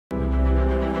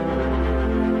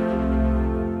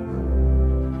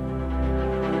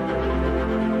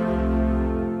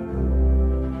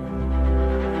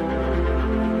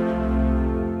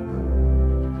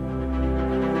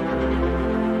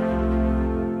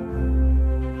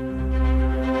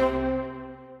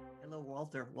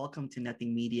Welcome to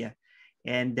Nothing Media.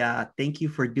 And thank you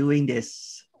for doing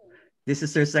this. This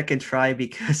is our second try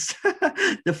because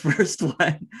the first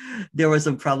one, there were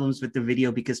some problems with the video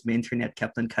because my internet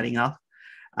kept on cutting off.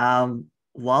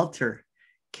 Walter,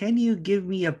 can you give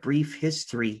me a brief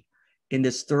history in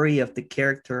the story of the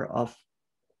character of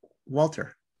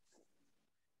Walter?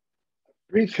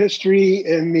 Brief history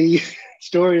in the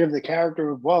story of the character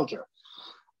of Walter.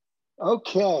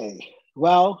 Okay,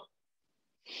 well,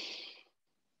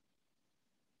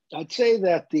 I'd say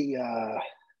that the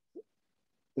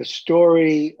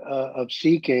story of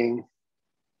seeking,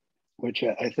 which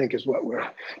I think is what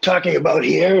we're talking about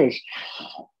here, is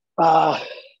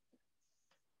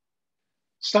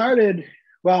started.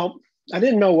 Well, I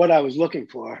didn't know what I was looking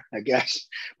for, I guess,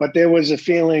 but there was a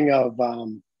feeling of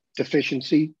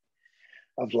deficiency,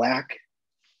 of lack,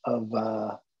 of.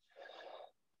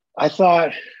 I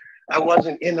thought I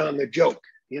wasn't in on the joke.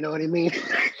 You know what I mean?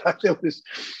 I thought there was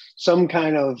some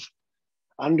kind of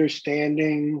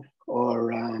understanding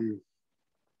or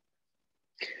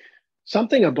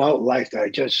something about life that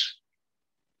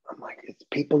I'm like, if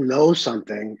people know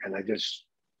something and I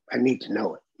need to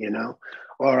know it, you know,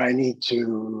 or I need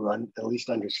to at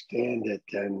least understand it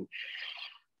and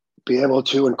be able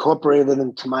to incorporate it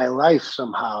into my life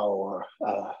somehow, or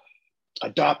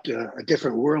adopt a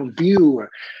different worldview. Or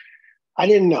I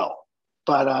didn't know,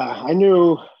 but I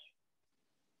knew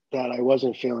that I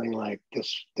wasn't feeling like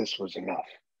this was enough.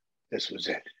 This was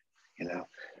it, you know.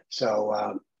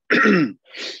 So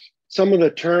some of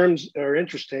the terms are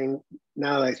interesting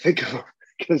now that I think of them,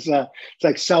 because it's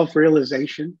like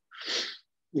self-realization.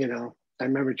 You know, I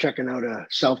remember checking out a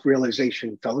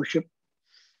self-realization fellowship.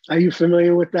 Are you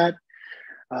familiar with that?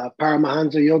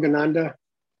 Paramahansa Yogananda,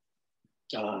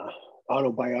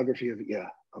 autobiography of, yeah,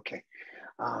 okay.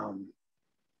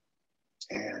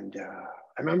 And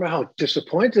I remember how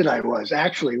disappointed I was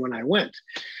actually when I went,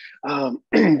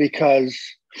 because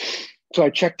so I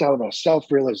checked out a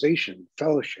self-realization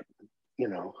fellowship. You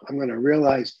know, I'm going to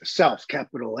realize the self,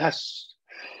 capital S.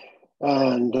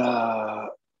 And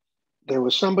there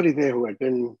was somebody there who had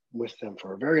been with them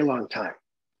for a very long time.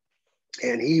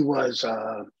 And he was,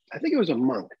 I think he was a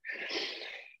monk.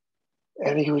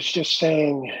 And he was just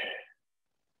saying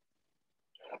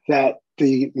that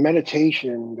the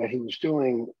meditation that he was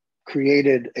doing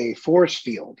created a force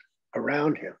field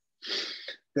around him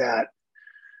that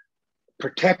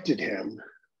protected him.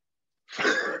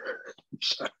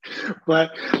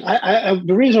 But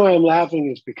the reason why I'm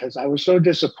laughing is because I was so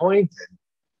disappointed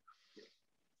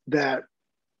that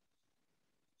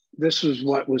this was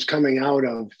what was coming out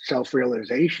of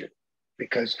self-realization,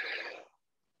 because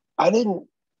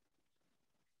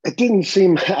it didn't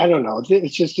seem, I don't know,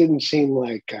 it just didn't seem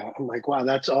like, I'm like, wow,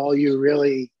 that's all you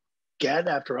really get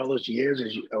after all those years,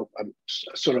 is a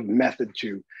sort of method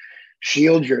to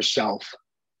shield yourself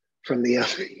from the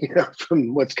other, you know,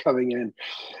 from what's coming in.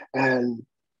 And,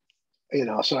 you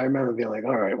know, so I remember being like,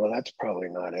 all right, well, that's probably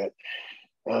not it.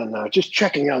 And just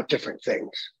checking out different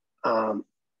things. And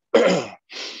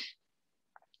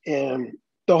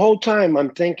the whole time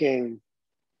I'm thinking,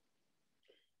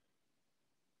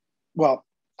 well,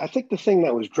 I think the thing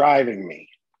that was driving me,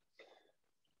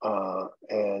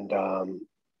 and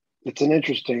it's an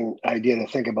interesting idea to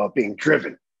think about being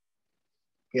driven,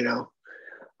 you know,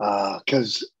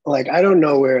 because like, I don't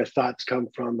know where thoughts come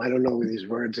from. I don't know where these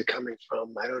words are coming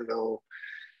from. I don't know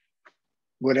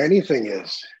what anything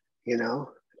is, you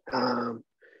know. And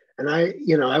I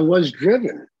was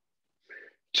driven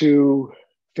to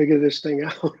figure this thing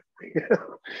out, you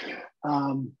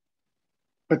know.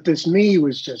 But this me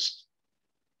was just,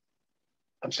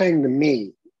 I'm saying the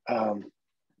me,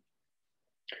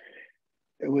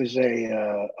 it was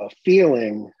a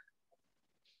feeling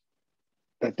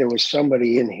that there was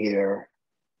somebody in here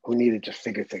who needed to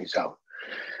figure things out.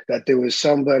 That there was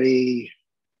somebody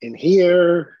in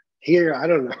here, I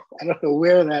don't know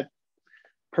where that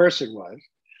person was,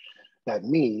 that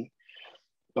me,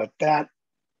 but that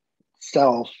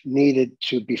self needed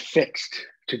to be fixed,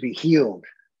 to be healed.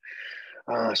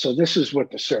 So this is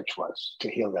what the search was, to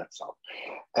heal that self.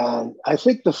 And I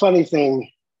think the funny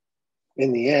thing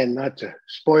in the end, not to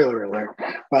spoiler alert,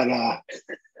 but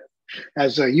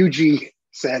as UG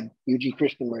said, UG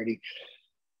Krishnamurti,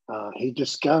 he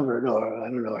discovered, or I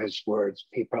don't know his words,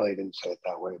 he probably didn't say it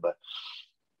that way, but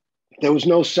there was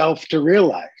no self to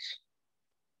realize,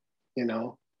 you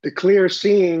know. The clear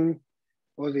seeing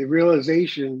or the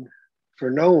realization for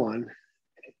no one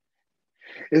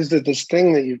is that this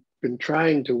thing that you've been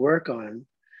trying to work on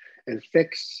and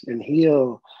fix and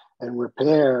heal and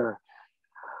repair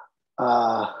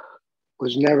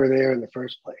was never there in the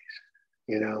first place,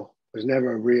 you know, was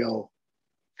never a real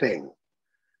thing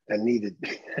that needed.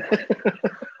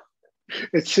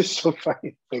 It's just so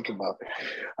funny to think about.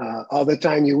 All the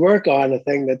time you work on a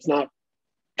thing that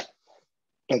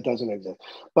doesn't exist.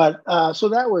 But so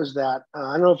that was that.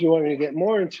 I don't know if you want me to get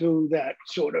more into that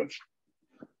sort of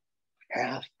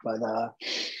path, but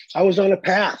I was on a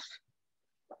path,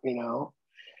 and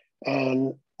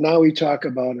now we talk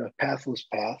about a pathless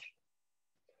path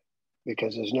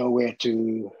because there's nowhere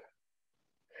to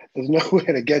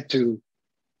get to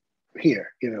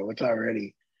here.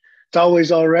 It's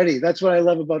always already. That's what I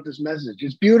love about this message.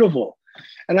 It's beautiful.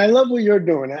 And I love what you're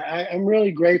doing. I'm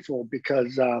really grateful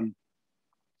because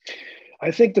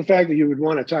I think the fact that you would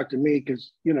want to talk to me,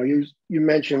 because, you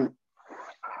mentioned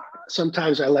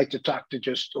sometimes I like to talk to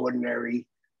just ordinary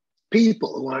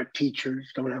people who aren't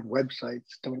teachers, don't have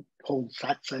websites, don't hold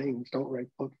satsangs, don't write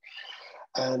books.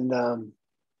 And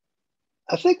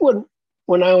I think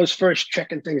when I was first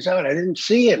checking things out, I didn't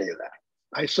see any of that.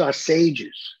 I saw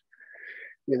sages.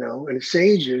 And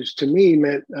sages to me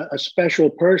meant a special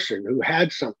person who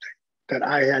had something that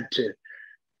I had to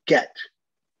get,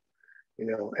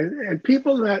 and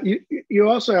people that you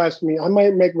also asked me, I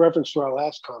might make reference to our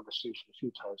last conversation a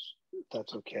few times, if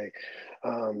that's okay.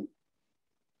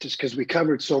 Just because we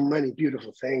covered so many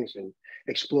beautiful things and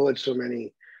explored so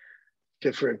many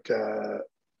different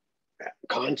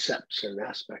concepts and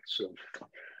aspects of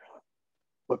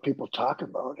what people talk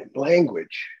about in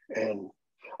language. And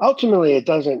ultimately, it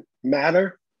doesn't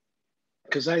matter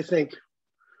because I think,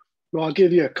 well, I'll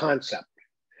give you a concept.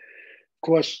 Of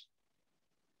course,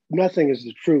 nothing is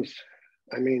the truth.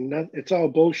 I mean, it's all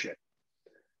bullshit.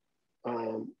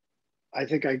 I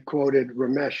think I quoted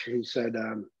Ramesh. He said,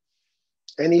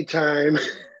 anytime,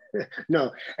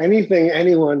 no, anything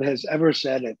anyone has ever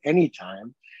said at any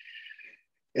time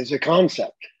is a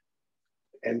concept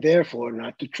and therefore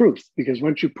not the truth. Because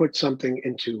once you put something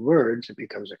into words, it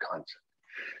becomes a concept.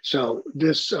 So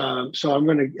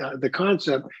the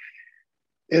concept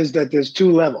is that there's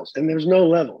two levels and there's no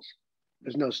levels.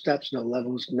 There's no steps, no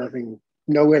levels, nothing,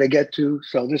 nowhere to get to.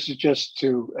 So this is just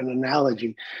an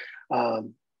analogy.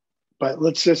 But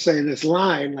let's just say this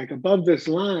line, like above this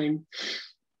line,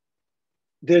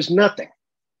 there's nothing.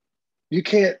 You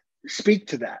can't speak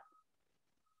to that.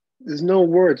 There's no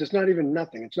words. It's not even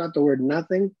nothing. It's not the word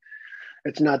nothing.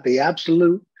 It's not the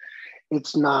absolute.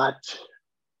 It's not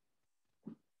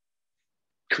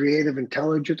creative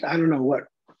intelligence. I don't know what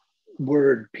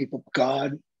word people,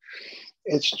 God.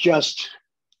 It's just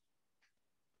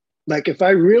like if I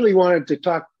really wanted to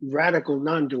talk radical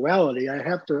non-duality, I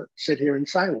have to sit here in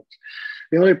silence.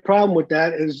 The only problem with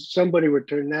that is somebody would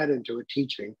turn that into a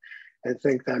teaching and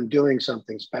think that I'm doing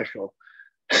something special.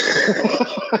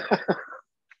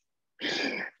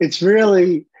 It's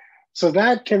really, so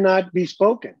that cannot be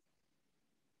spoken.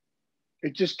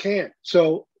 It just can't.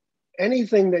 So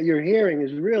anything that you're hearing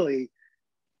is really,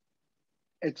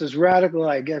 it's as radical,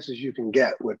 I guess, as you can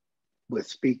get with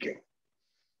speaking,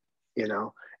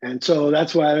 And so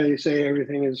that's why they say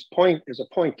everything is a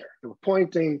pointer. We're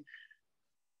pointing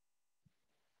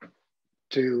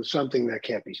to something that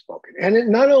can't be spoken. And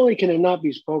not only can it not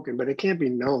be spoken, but it can't be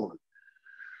known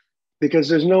because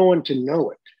there's no one to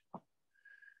know it.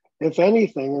 If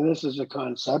anything, and this is a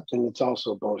concept and it's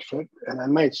also bullshit, and I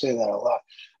might say that a lot,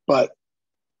 but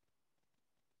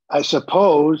I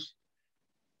suppose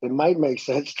it might make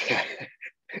sense that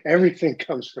everything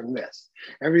comes from this.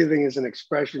 Everything is an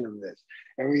expression of this.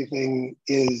 Everything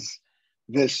is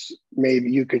this,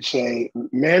 maybe you could say,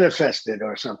 manifested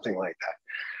or something like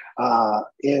that.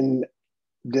 In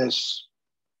this,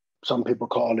 some people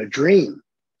call it a dream.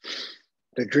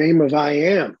 The dream of I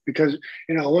am. Because,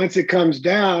 once it comes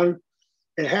down,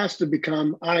 it has to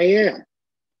become I am.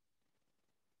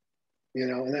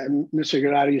 And that Mr.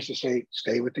 Gadada used to say,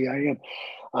 stay with the I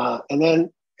am. And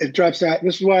then it drops out.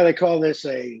 This is why they call this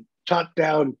a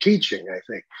top-down teaching, I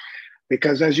think.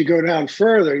 Because as you go down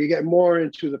further, you get more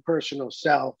into the personal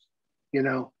self,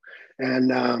 and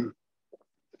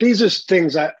these are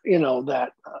things that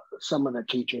some of the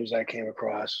teachers I came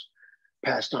across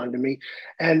passed on to me.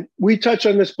 And we touched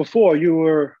on this before.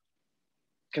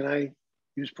 Can I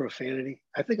use profanity?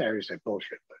 I think I already said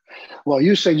bullshit. But,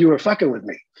 you said you were fucking with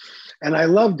me. And I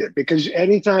loved it because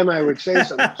anytime I would say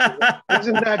something,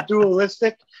 isn't that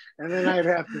dualistic? And then I'd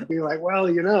have to be like,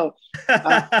 and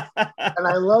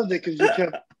I loved it because you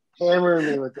kept hammering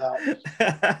me with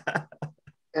that.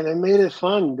 And it made it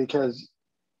fun because,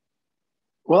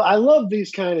 I love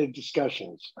these kind of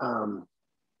discussions.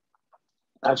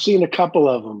 I've seen a couple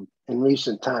of them in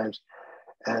recent times.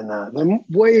 And they're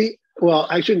way,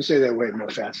 I shouldn't say they're way more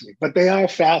fascinating, but they are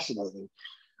fascinating.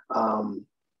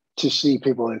 to see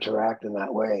people interact in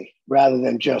that way rather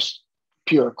than just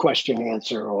pure question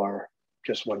answer or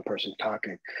just one person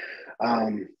talking.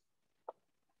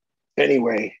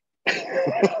 Anyway,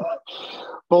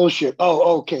 bullshit.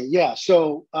 Oh, okay. Yeah.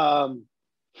 So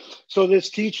there's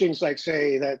teachings like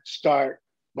say that start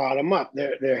bottom up.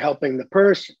 They're helping the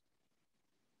person,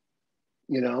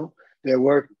 their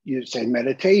work, you say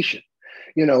meditation.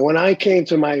 When I came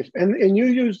to and you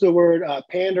used the word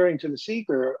pandering to the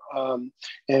seeker,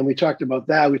 and we talked about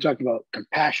that. We talked about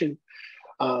compassion.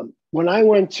 When I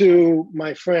went to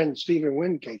my friend Stephen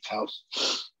Wingate's house,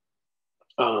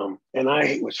 and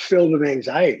I was filled with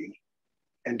anxiety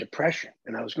and depression,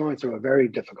 and I was going through a very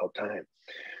difficult time.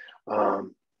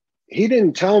 He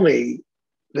didn't tell me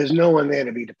there's no one there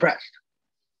to be depressed.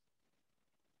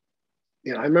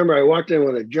 I remember I walked in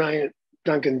with a giant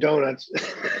Dunkin' Donuts,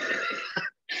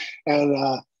 and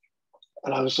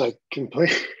I was like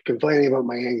complaining about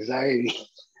my anxiety.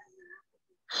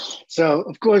 So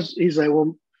of course he's like,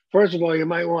 well, first of all, you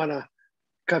might want to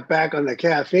cut back on the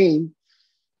caffeine.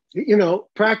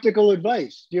 Practical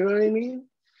advice. Do you know what I mean?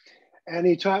 And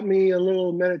he taught me a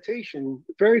little meditation,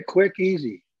 very quick,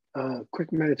 easy,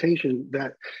 quick meditation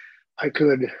that I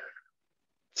could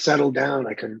settle down.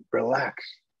 I could relax.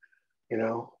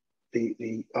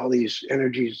 The all these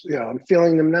energies. I'm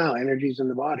feeling them now. Energies in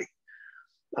the body.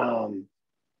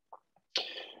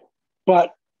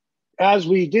 But as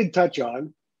we did touch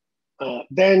on,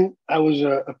 then I was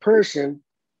a person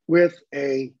with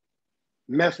a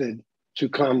method to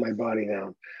calm my body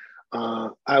down.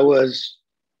 I was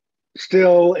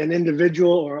still an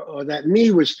individual, or that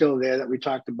me was still there that we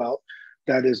talked about.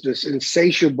 That is this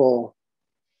insatiable,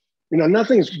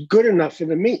 nothing's good enough for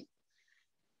the me,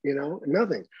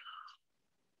 nothing.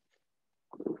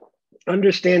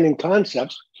 Understanding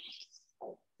concepts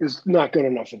is not good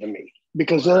enough for the me,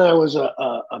 because then I was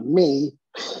a me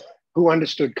who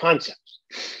understood concepts.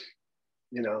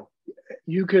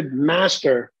 You could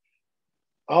master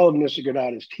all of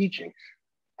Nisargadatta's teachings,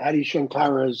 Adi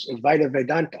Shankara's Advaita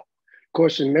Vedanta,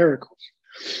 Course in Miracles,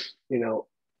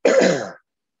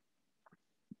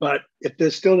 But if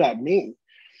there's still that me,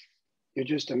 you're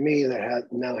just a me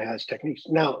that now has techniques.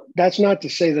 Now, that's not to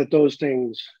say that those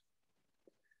things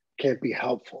can't be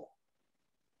helpful.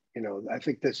 I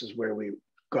think this is where we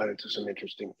got into some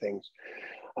interesting things.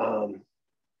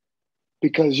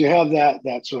 Because you have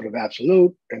that sort of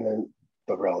absolute and then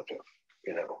the relative,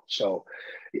 So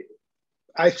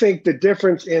I think the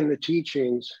difference in the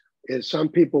teachings is some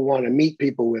people want to meet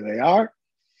people where they are,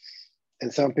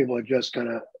 and some people are just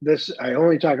I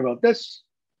only talk about this,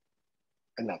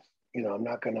 enough. I'm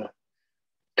not gonna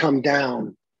come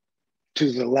down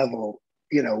to the level,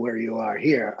 where you are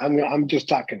here. I'm just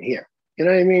talking here. You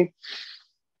know what I mean?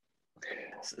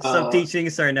 Some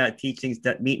teachings are not teachings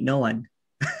that meet no one.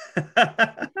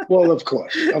 Well, of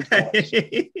course. I'm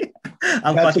fucking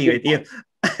with you.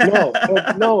 No,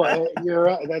 you're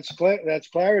right. That's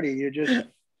clarity.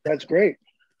 That's great.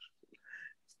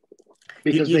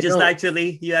 Because you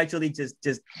actually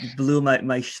just blew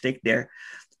my shtick there.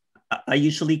 I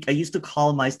used to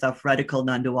call my stuff radical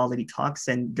non-duality talks,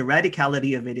 and the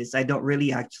radicality of it is I don't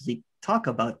really actually talk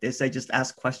about this. I just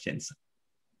ask questions.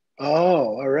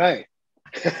 Oh, all right.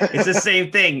 It's the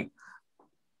same thing.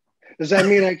 Does that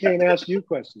mean I can't ask you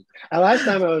questions? Last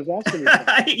time I was asking you.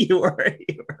 You were.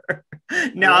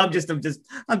 No, I'm just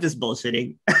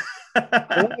bullshitting.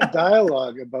 I want a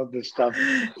dialogue about this stuff.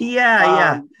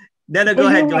 Yeah. No, go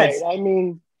ahead. I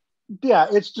mean, yeah,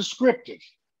 it's descriptive.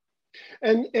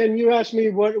 And you asked me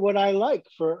what I like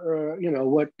for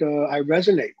what I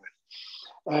resonate with,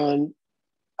 and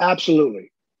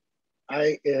absolutely,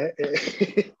 there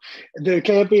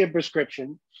can't be a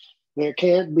prescription. There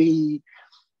can't be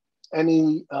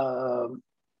any.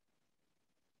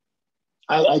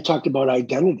 I talked about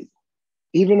identity,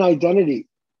 even identity.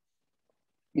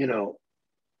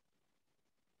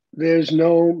 There's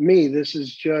no me. This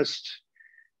is just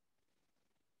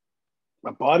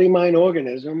a body, mind,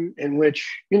 organism in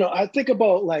which, I think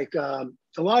about like a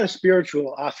lot of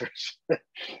spiritual authors,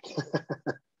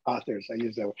 I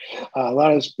use that word. A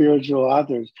lot of spiritual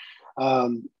authors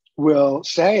will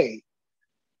say,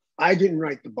 I didn't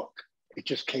write the book. It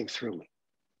just came through me,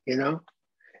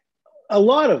 A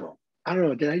lot of them. I don't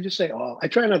know. Did I just say all? I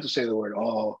try not to say the word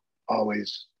all,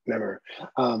 always, never.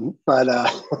 But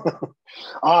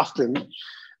often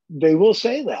they will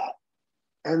say that.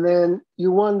 And then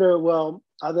you wonder, well,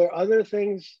 are there other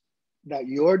things that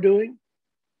you're doing?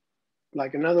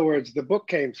 Like, in other words, the book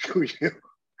came through you.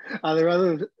 Are there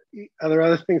other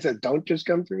things that don't just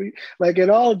come through you? Like,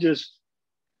 it all just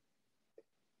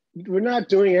we're not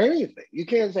doing anything. You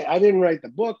can't say I didn't write the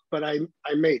book, but I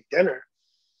made dinner.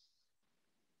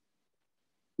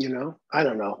 You know, I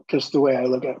don't know, just the way I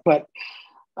look at it.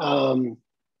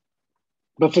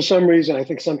 But for some reason, I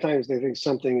think sometimes they think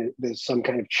there's some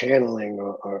kind of channeling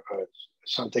or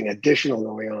something additional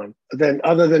going on than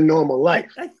other than normal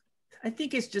life. I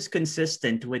think it's just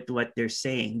consistent with what they're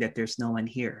saying, that there's no one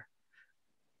here.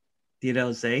 Do you know what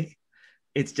I'm saying?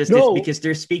 It's just it's because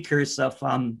they're speakers of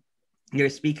something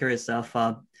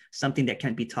that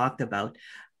can't be talked about.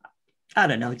 I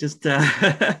don't know, just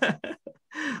I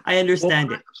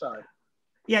understand it. Sorry.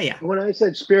 Yeah. When I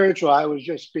said spiritual, I was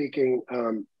just speaking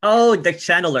the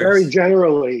channelers. Very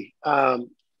generally,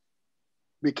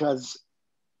 because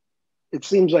it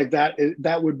seems like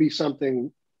that would be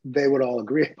something they would all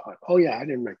agree upon. Oh yeah, I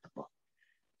didn't write the book.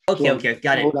 Okay,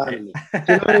 got it. You know what I mean?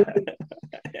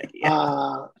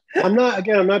 Yeah. I'm not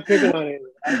picking on it.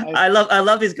 I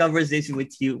love his conversation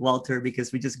with you, Walter,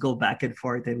 because we just go back and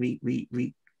forth and we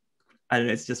I don't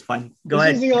know, it's just fun.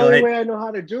 This is the only way I know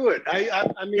how to do it. I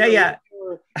mean, yeah.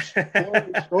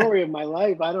 The story of my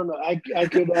life. I don't know. I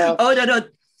could. No, go ahead.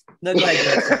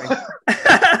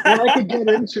 Well, I could get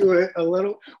into it a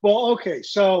little. Well, okay.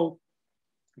 So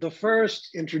the first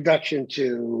introduction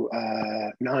to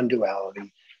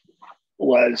non-duality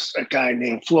was a guy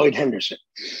named Floyd Henderson.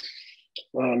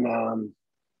 And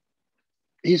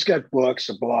he's got books,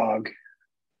 a blog.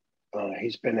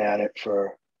 He's been at it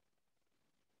for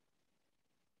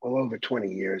well over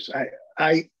 20 years.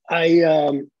 I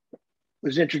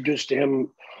was introduced to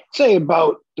him, say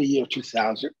about the year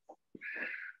 2000,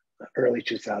 early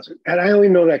 2000. And I only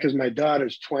know that because my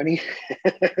daughter's 20.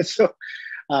 So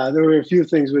there were a few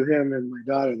things with him and my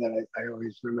daughter that I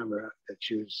always remember that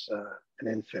she was an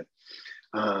infant.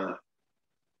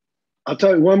 I'll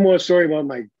tell you one more story about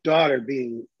my daughter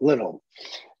being little.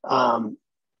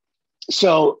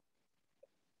 So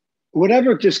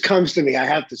whatever just comes to me, I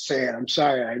have to say it. I'm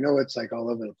sorry. I know it's like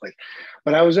all over the place.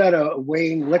 But I was at a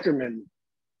Wayne Lickerman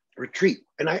retreat.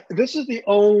 And this is the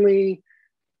only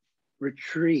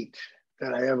retreat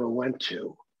that I ever went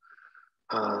to.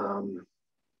 And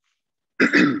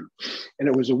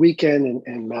it was a weekend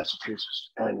in Massachusetts.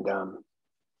 And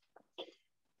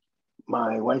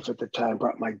my wife at the time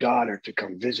brought my daughter to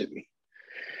come visit me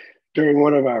during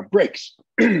one of our breaks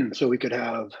so we could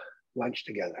have lunch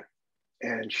together.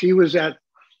 And she was a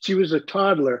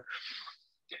toddler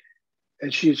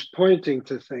and she's pointing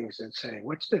to things and saying,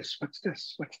 what's this? What's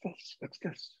this? What's this? What's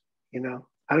this? You know,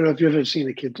 I don't know if you've ever seen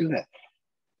a kid do that.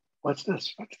 What's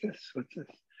this? What's this? What's this?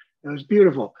 It was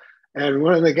beautiful. And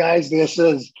one of the guys there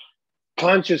says,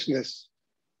 consciousness,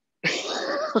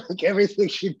 like everything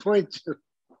she'd point to.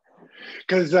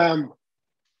 Because,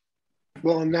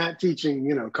 well, in that teaching,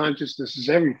 you know, consciousness is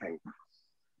everything.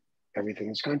 Everything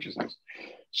is consciousness.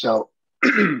 So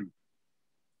it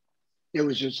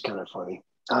was just kind of funny.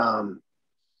 Of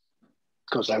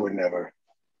course, I would never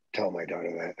tell my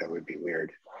daughter that. That would be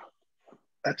weird.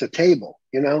 That's a table,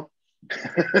 you know?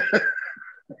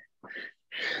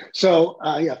 So,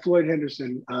 yeah, Floyd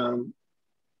Henderson.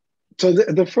 So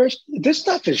the first, this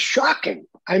stuff is shocking.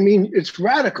 I mean, it's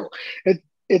radical.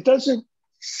 It doesn't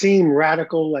seem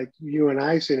radical like you and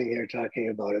I sitting here talking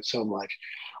about it so much,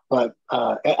 but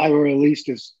I released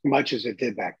as much as it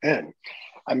did back then.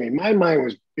 I mean, my mind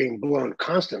was being blown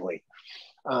constantly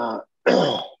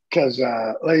because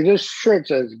like this shirt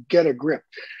says, get a grip.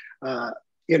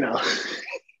 You know,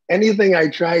 anything I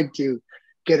tried to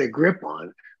get a grip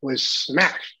on was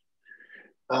smashed.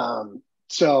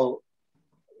 So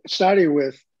starting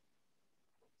with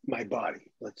my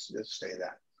body, let's say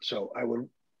that. So I would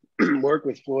work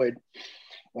with Floyd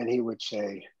and he would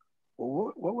say,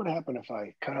 well, what would happen if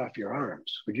I cut off your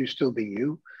arms? Would you still be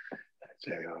you? I'd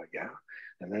say, oh, yeah.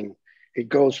 And then he'd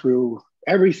go through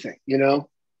everything, you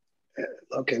know?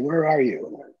 Okay, where are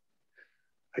you?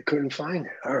 I couldn't find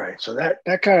it. All right. So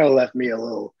that kind of left me a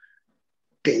little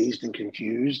dazed and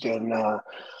confused. And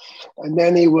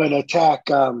then he would attack.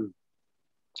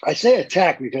 I say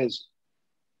attack because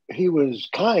he was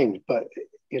kind, but,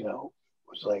 you know,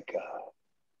 was like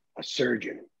a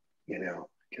surgeon, you know,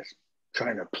 just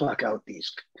trying to pluck out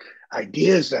these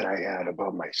ideas that I had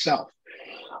about myself.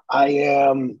 I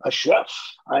am a chef.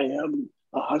 I am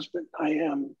a husband. I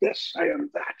am this. I am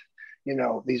that. You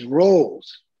know, these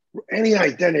roles, any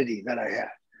identity that I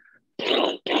had,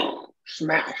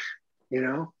 smash, you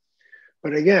know?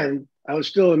 But again, I was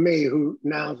still a me who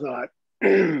now thought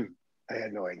I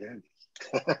had no identity.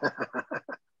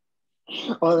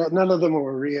 Well, that none of them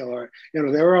were real, or, you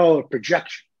know, they were all a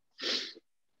projection,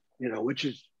 you know, which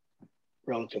is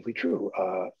relatively true.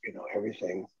 You know,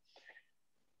 everything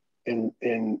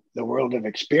in the world of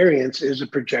experience is a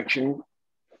projection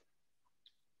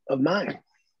of mine.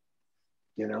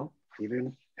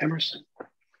 Even Emerson.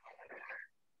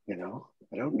 I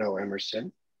don't know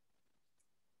Emerson.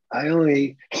 I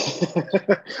only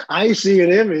I see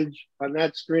an image on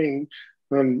that screen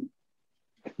from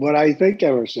what I think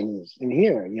Emerson is in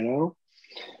here.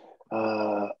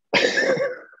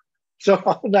 So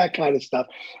all that kind of stuff.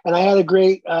 And I had a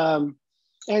great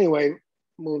anyway.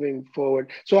 Moving forward,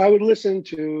 so I would listen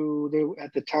to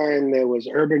at the time there was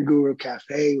Urban Guru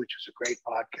Cafe, which was a great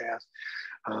podcast.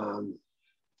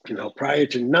 Prior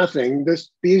to nothing,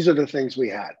 these are the things we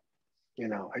had.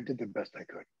 I did the best I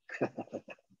could.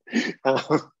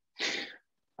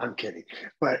 I'm kidding,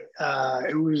 but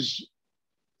it was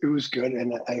good,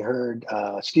 and I heard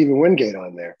Stephen Wingate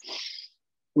on there,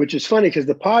 which is funny because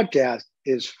the podcast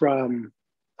is from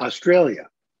Australia,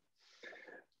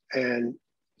 and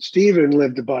Stephen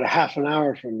lived about a half an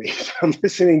hour from me. So I'm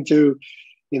listening to,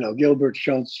 Gilbert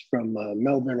Schultz from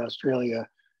Melbourne, Australia,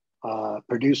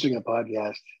 producing a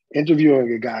podcast,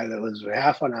 interviewing a guy that lives a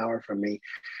half an hour from me.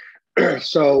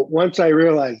 So once I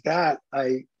realized that,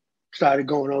 I started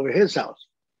going over his house,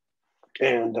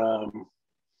 and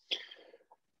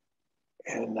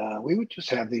we would just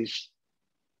have these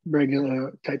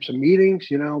regular types of meetings,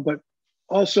 but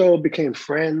also became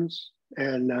friends.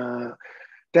 And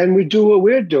then we do what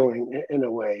we're doing in a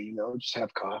way, just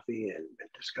have coffee and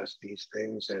discuss these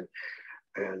things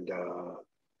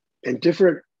and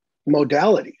different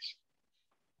modalities.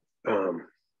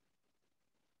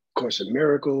 Course of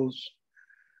Miracles,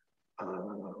 a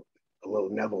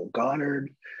little Neville Goddard,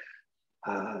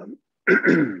 I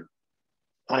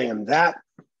Am That.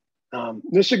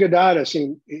 Nisargadatta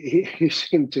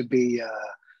seemed to be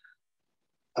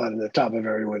on the top of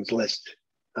everyone's list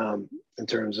in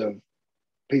terms of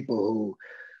people who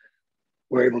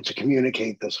were able to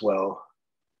communicate this well,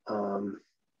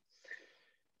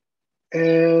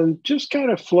 and just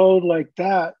kind of flowed like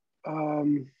that.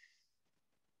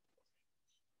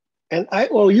 And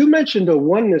you mentioned a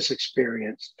oneness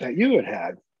experience that you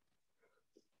had,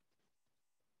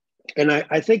 and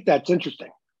I think that's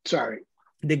interesting. Sorry.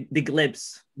 The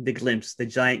glimpse, the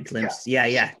giant glimpse.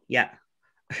 Yeah.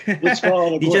 Let's call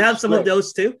it a Did you have some of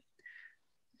those too?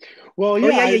 Well,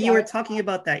 yeah. You were talking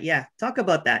about that. Yeah, talk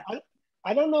about that.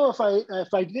 I don't know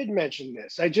if I did mention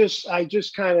this. I just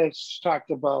kind of talked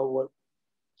about what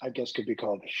I guess could be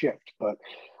called a shift, but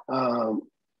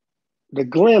the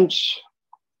glimpse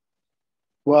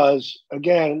was,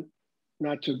 again,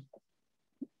 not to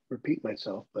repeat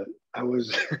myself, but I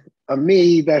was a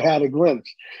me that had a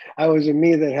glimpse. I was a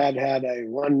me that had a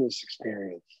oneness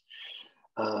experience.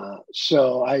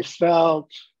 So I felt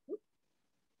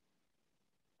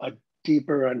a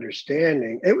deeper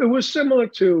understanding. It was similar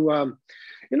to,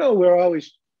 we're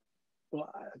always,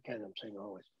 well, again, I'm saying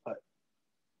always, but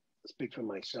I speak for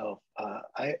myself.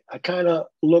 I kind of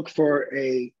look for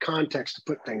a context to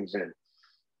put things in,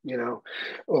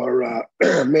 or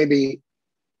maybe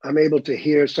I'm able to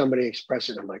hear somebody express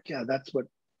it. I'm like, yeah, that's what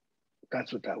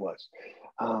that was.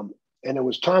 And it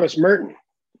was Thomas Merton,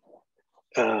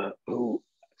 who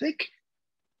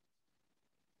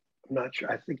I'm not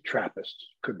sure, I think Trappist,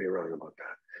 could be wrong about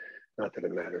that. Not that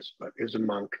it matters, but he was a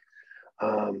monk.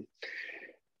 And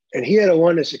he had a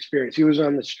oneness experience. He was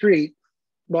on the street.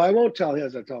 Well, I won't tell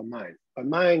his, I'll tell mine. But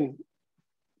mine,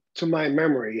 to my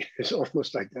memory, is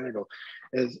almost identical.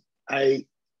 It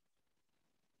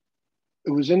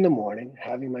was in the morning,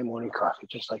 having my morning coffee,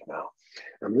 just like now.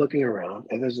 I'm looking around,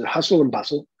 and there's a hustle and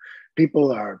bustle.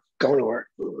 People are going to work,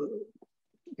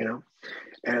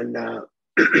 and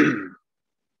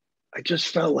I just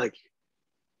felt like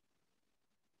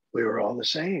we were all the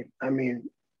same. I mean,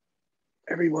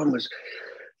 everyone was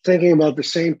thinking about the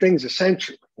same things,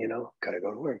 essentially, gotta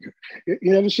go to work. You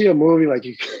never see a movie like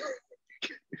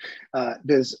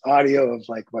there's audio of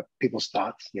like what people's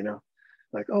thoughts,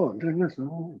 like, oh, I'm doing this.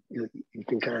 Oh, you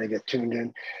can kind of get tuned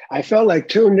in. I felt like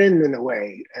tuned in a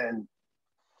way. And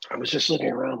I was just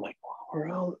looking around like, wow, we're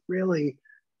all really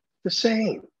the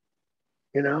same,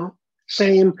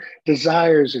 same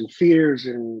desires and fears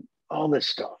and all this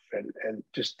stuff. And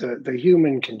just the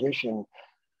human condition.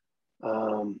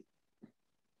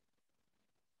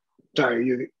 Sorry,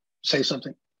 you say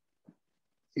something?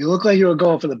 You look like you were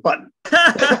going for the button.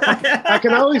 I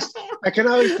can always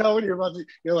tell when you're about to.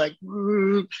 You're like.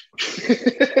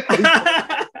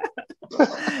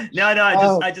 No.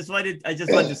 I just wanted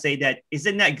to say that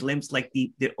isn't that glimpse like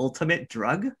the ultimate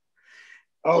drug?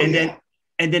 Oh, and yeah.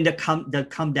 then the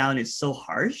come down is so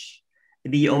harsh.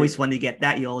 And you always want to get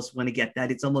that. You always want to get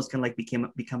that. It's almost kind of like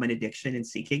become an addiction and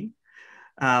seeking.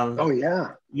 Oh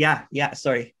yeah. Yeah.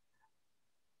 Sorry.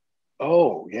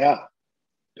 Oh, yeah.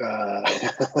 Uh,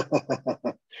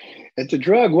 it's a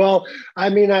drug. Well, I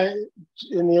mean,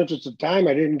 in the interest of time,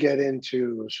 I didn't get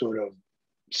into sort of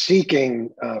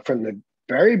seeking from the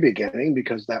very beginning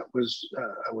because that was,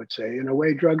 I would say, in a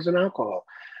way, drugs and alcohol.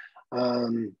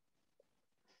 Um,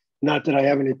 Not that I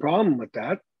have any problem with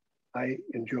that. I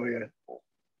enjoy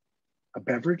a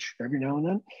beverage every now and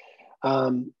then.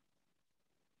 Um,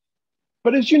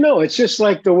 but as you know, it's just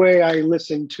like the way I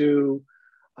listen to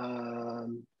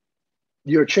um,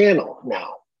 your channel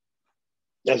now,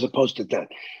 as opposed to then.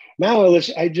 Now I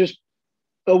listen.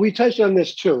 Oh, we touched on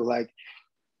this too. Like,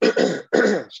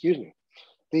 excuse me,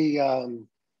 the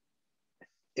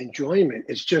enjoyment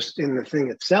is just in the thing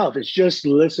itself. It's just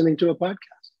listening to a podcast.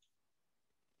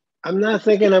 I'm not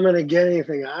thinking I'm going to get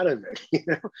anything out of it. You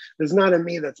know, there's not a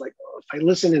me that's like, oh, if I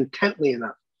listen intently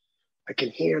enough, I can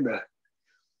hear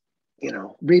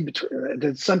read between.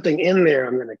 There's something in there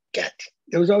I'm going to get.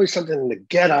 There was always something to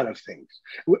get out of things.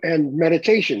 And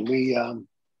meditation, we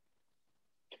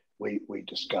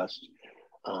discussed.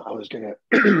 I was going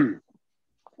to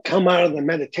come out of the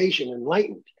meditation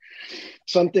enlightened.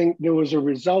 There was a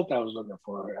result I was looking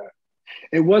for.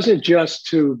 It wasn't just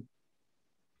to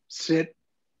sit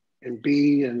and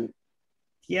be and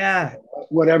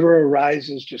whatever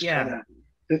arises, just kind of,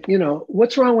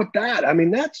 what's wrong with that? I mean,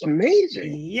 that's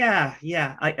amazing. Yeah.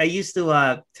 I used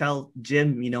to tell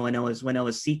Jim, when I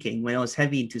was seeking, when I was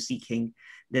heavy into seeking,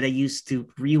 that I used to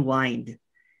rewind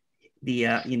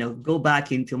the go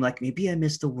back into, I'm like, maybe I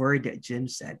missed a word that Jim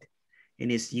said in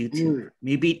his YouTube.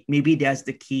 Maybe that's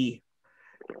the key.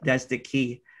 That's the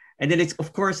key. And then it's,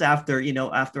 of course, after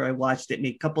I watched it, and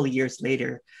a couple of years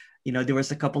later, there was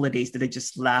a couple of days that I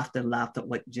just laughed and laughed at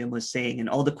what Jim was saying and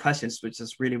all the questions, which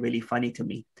was really, really funny to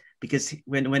me, because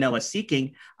when I was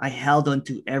seeking, I held on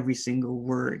to every single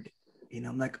word.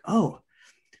 I'm like, oh,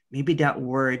 maybe that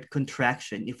word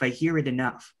contraction, if I hear it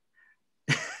enough.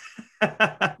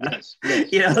 Yes.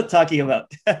 Talking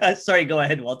about. Sorry, go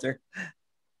ahead, Walter.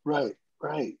 Right.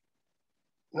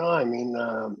 No, I mean,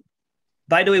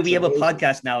 by the way, we have a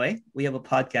podcast now, eh? We have a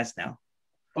podcast now.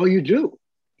 Oh, you do?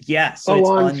 Yeah. So it's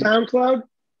on SoundCloud?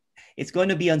 It's going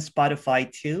to be on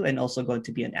Spotify too, and also going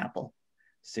to be on Apple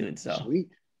soon. So sweet.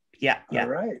 Yeah. All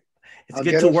right. It's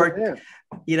good to work.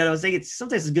 I was saying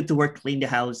sometimes it's good to work, clean the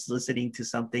house, listening to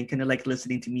something, kind of like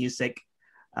listening to music.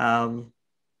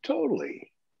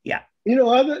 Totally. Yeah.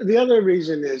 The other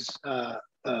reason is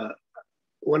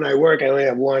when I work, I only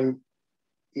have one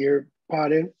ear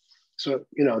pod in. So,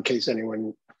 in case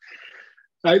anyone,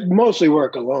 I mostly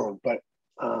work alone, but,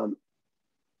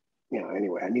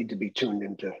 anyway, I need to be tuned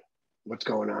into what's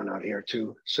going on out here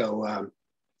too. So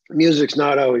music's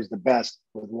not always the best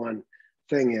with one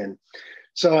thing in.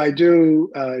 So I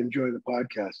do enjoy the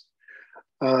podcast.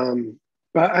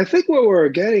 But I think what we're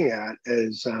getting at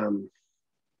is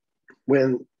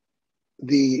when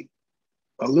the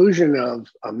illusion of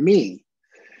a me,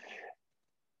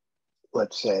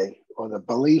 let's say, or the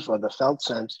belief or the felt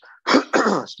sense,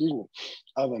 excuse me,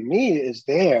 of a me is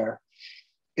there,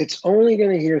 it's only going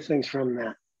to hear things from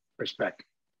that perspective.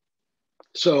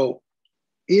 So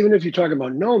even if you're talking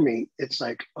about no me, it's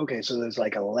like, okay, so there's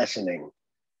like a lessening,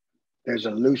 there's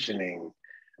a loosening,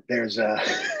 there's a,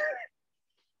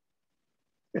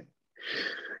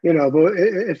 but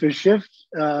if a shift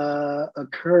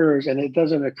occurs and it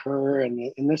doesn't occur,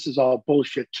 and this is all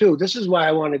bullshit too, this is why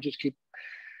I want to just keep,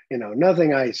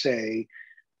 nothing I say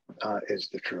is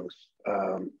the truth.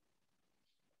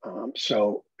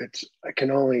 So I can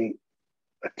only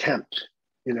attempt,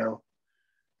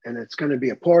 and it's going to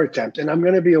be a poor attempt, and I'm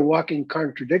going to be a walking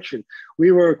contradiction.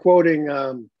 We were quoting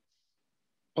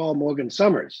Paul Morgan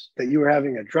Summers, that you were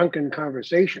having a drunken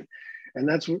conversation, and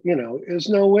that's, there's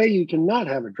no way you cannot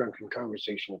have a drunken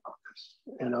conversation about this.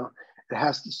 It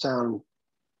has to sound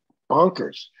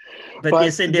bonkers. But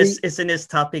isn't this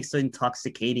topic so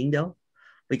intoxicating though?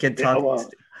 We can talk. Yeah, well,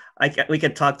 we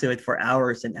can talk to it for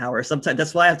hours and hours. Sometimes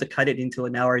that's why I have to cut it into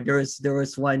an hour. There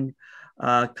was one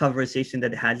conversation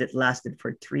that lasted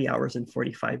for 3 hours and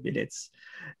 45 minutes,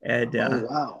 and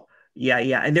wow.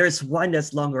 Yeah, and there's one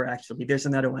that's longer actually. There's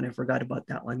another one, I forgot about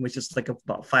that one, which is like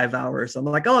about 5 hours. I'm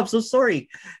like, oh, I'm so sorry.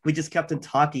 We just kept on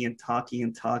talking, and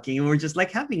we're just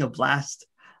like having a blast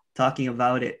talking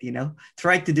about it.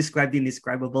 Trying to describe the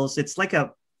indescribable. So it's like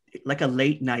a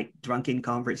late night drunken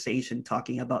conversation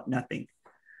talking about nothing.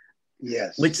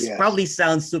 Yes. Which probably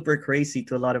sounds super crazy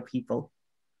to a lot of people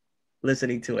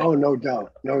listening to it. Oh, no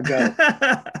doubt.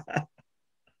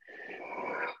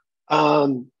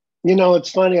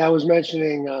 It's funny. I was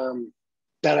mentioning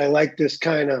that I like this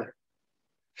kind of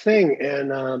thing.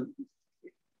 And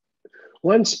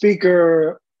one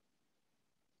speaker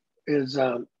is,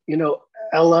 you know,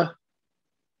 Ella,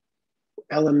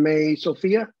 Ella May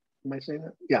Sophia. Am I saying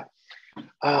that? Yeah.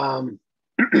 Um,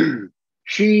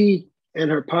 she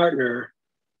and her partner,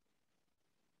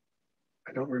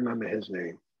 I don't remember his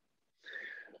name,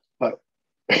 but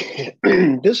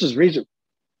this is recent.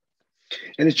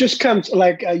 And it just comes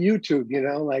like a YouTube, you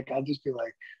know, like I'll just be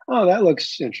like, oh, that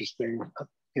looks interesting.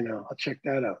 You know, I'll check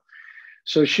that out.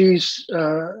 So she's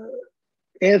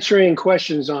answering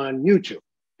questions on YouTube.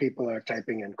 People are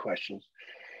typing in questions.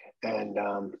 And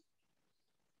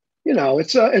you know,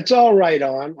 it's all right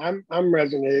on. I'm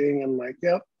resonating. I'm like,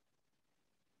 yep,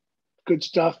 good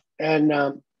stuff.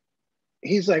 And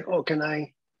he's like, oh, can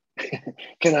I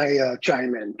can I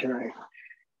chime in? Can I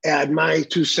add my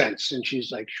 2 cents? And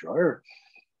she's like, sure.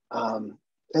 And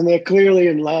they're clearly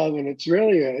in love, and it's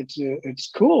really it's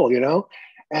cool, you know.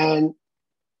 And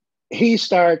he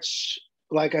starts,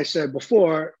 like I said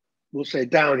before, we'll say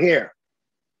down here.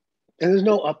 And there's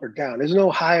no up or down. There's no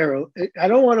higher. I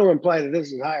don't want to imply that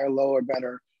this is higher, lower,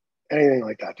 better, anything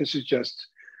like that. This is just,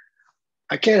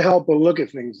 I can't help but look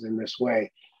at things in this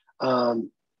way.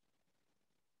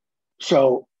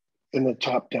 So in the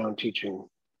top-down teaching.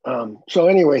 So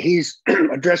anyway, he's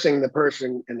addressing the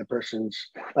person and the person's,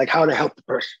 like how to help the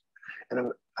person. And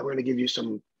I'm going to give you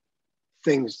some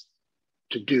things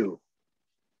to do.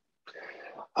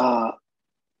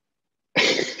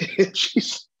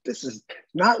 This is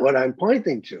not what I'm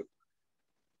pointing to,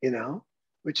 you know,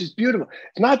 which is beautiful.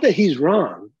 It's not that he's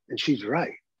wrong and she's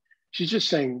right. She's just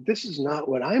saying, this is not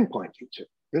what I'm pointing to.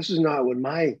 This is not what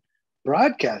my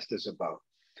broadcast is about,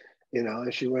 you know.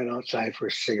 And she went outside for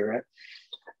a cigarette.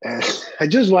 And I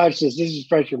just watched this. This is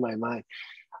fresh in my mind.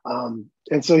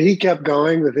 And so he kept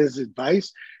going with his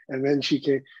advice. And then she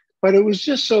came. But it was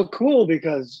just so cool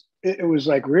because it was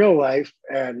like real life.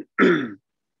 And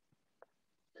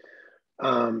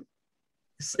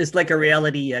it's like a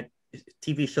reality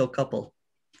TV show couple.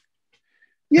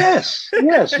 Yes.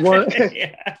 One,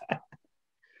 Yeah.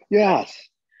 yes.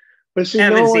 But see, I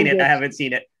haven't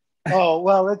seen it. Oh,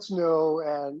 well, it's new.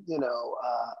 And, you know,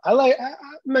 I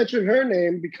mentioned her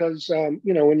name because,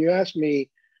 you know, when you asked me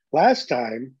last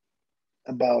time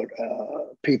about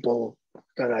people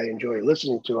that I enjoy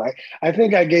listening to, I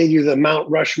think I gave you the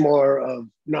Mount Rushmore of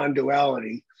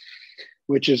non-duality,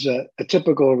 which is a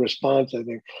typical response, I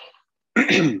think.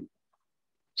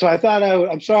 So I thought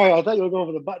I'm sorry, I thought you were going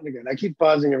for the button again. I keep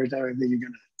pausing every time I think you're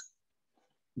going to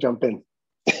jump in.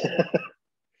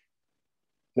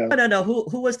 No.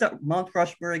 Who was that Mount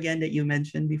Rushmore again that you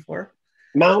mentioned before?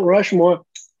 Mount Rushmore.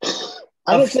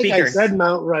 I don't think speakers. I said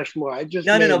Mount Rushmore. I just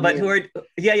no. But who are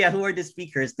the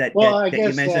speakers that I that guess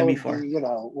you mentioned that would before? Be, you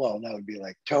know, well, that would be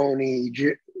like Tony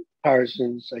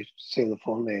Parsons. I should say the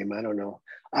full name. I don't know.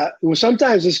 Well,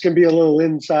 sometimes this can be a little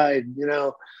inside, you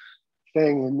know,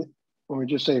 thing when we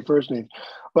just say first name.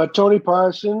 But Tony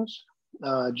Parsons,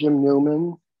 Jim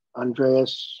Newman,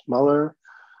 Andreas Muller.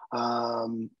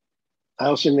 I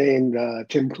also named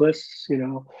Tim Kliss, you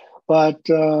know, but,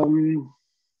 you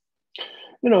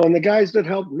know, and the guys that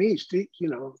helped me, you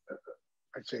know,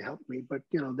 I'd say helped me, but,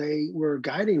 you know, they were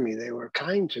guiding me. They were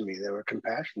kind to me. They were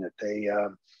compassionate.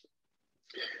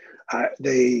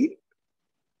 They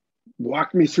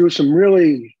walked me through some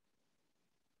really,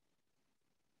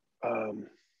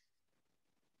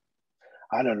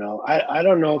 I don't know. I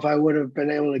don't know if I would have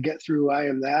been able to get through I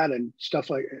Am That and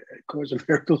stuff like Course of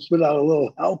Miracles without a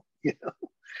little help, you know.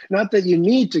 Not that you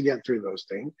need to get through those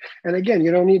things. And again,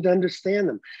 you don't need to understand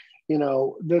them. You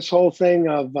know, this whole thing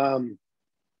of,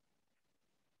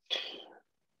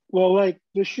 well, like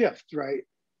the shift, right?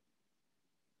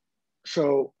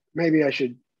 So maybe I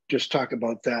should just talk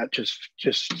about that.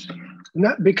 Just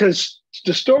not because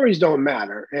the stories don't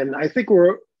matter. And I think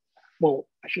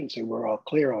I shouldn't say we're all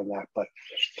clear on that, but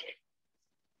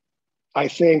I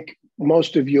think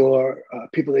most of your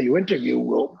people that you interview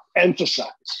will emphasize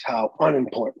how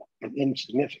unimportant and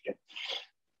insignificant.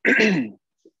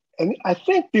 And I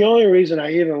think the only reason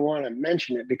I even want to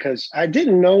mention it, because I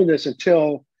didn't know this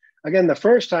until, again, the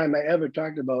first time I ever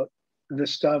talked about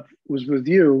this stuff was with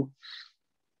you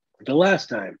the last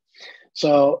time.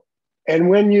 So, and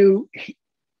when you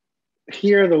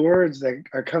hear the words that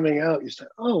are coming out, you say,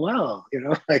 oh, wow, you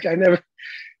know, like I never,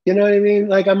 you know what I mean?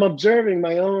 Like I'm observing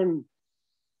my own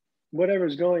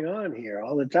whatever's going on here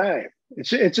all the time.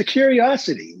 It's a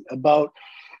curiosity about,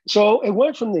 so it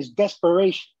went from this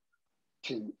desperation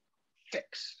to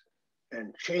fix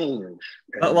and change. And,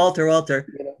 But Walter,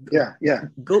 you know, yeah.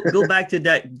 Go back to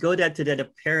that. Go back to that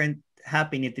apparent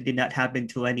happening that did not happen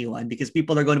to anyone, because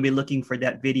people are going to be looking for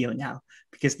that video now,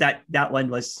 because that one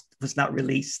was not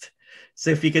released. So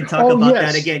if you can talk about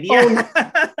that again,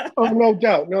 yeah. Oh, no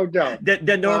doubt, no doubt.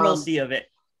 The normalcy of it.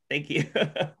 Thank you.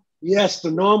 Yes,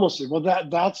 the normalcy. Well,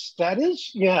 that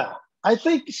is, yeah. I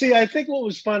think what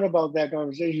was fun about that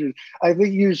conversation is I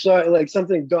think you saw like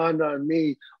something dawned on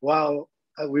me while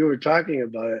we were talking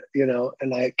about it, you know,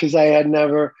 and because I had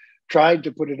never tried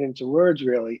to put it into words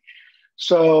really.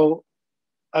 So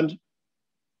I'm,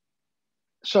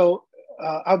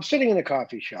 I'm sitting in a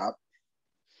coffee shop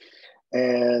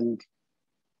and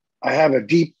I have a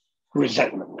deep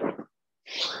resentment.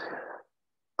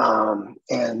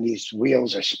 And these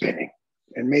wheels are spinning.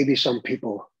 And maybe some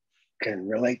people can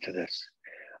relate to this.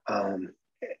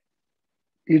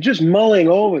 You're just mulling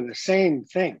over the same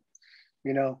thing,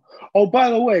 you know. Oh, by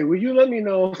the way, will you let me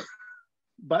know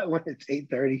but when it's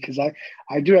 8:30? Because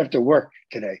I do have to work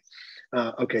today.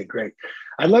 Okay, great.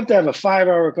 I'd love to have a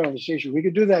 5-hour conversation. We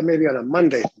could do that maybe on a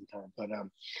Monday sometime, but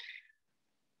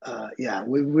yeah,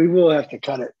 we will have to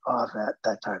cut it off at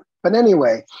that time. But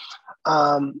anyway,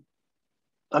 I'm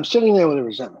sitting there with a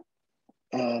resentment,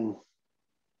 and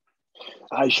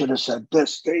I should have said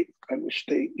this.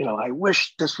 I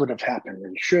wish this would have happened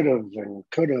and should have and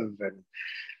could have,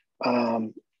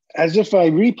 and as if I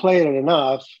replayed it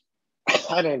enough.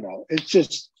 I don't know. It's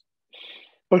just,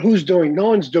 but no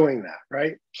one's doing that,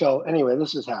 right? So anyway,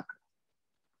 this is happening,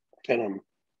 and I'm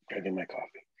drinking my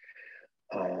coffee,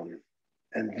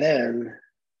 and then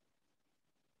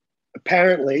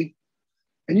apparently,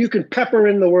 and you can pepper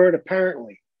in the word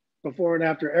apparently before and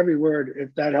after every word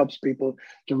if that helps people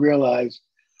to realize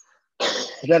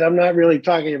that I'm not really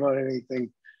talking about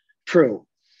anything true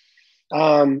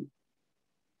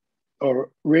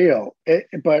or real,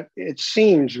 but it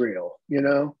seems real, you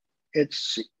know. It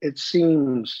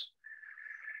seems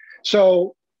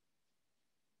so.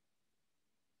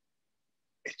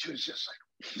 It was just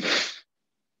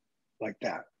like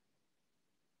that,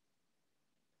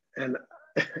 and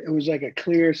it was like a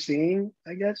clear seeing,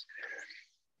 I guess.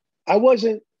 I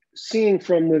wasn't seeing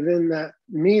from within that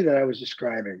me that I was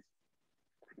describing.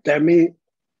 That me,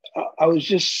 I was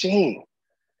just seeing.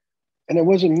 And it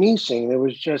wasn't me seeing, it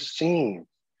was just seeing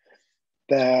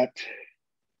that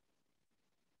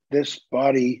this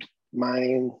body,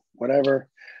 mind, whatever.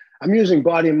 I'm using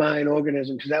body, mind,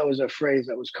 organism because that was a phrase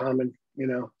that was common, you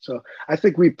know. So I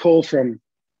think we pull from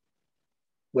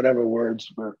whatever words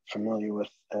we're familiar with,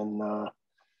 and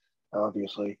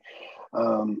obviously,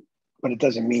 but it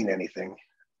doesn't mean anything.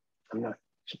 I'm not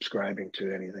subscribing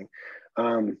to anything.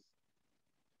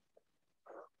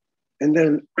 And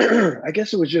then I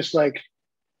guess it was just like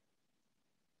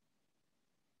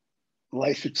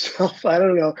life itself. I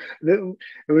don't know.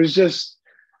 It was just,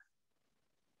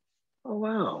 oh,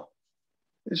 wow.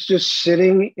 It's just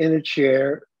sitting in a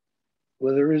chair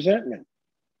with a resentment,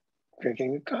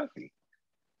 drinking a coffee.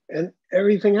 And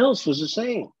everything else was the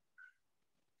same.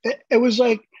 It was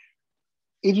like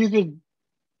if you could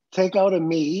take out a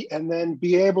me and then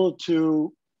be able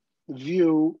to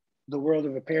view the world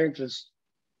of appearances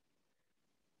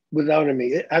without a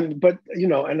me. But, you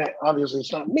know, and obviously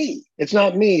it's not me. It's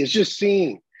not me. It's just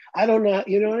seeing. I don't know,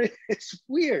 you know, it's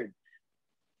weird.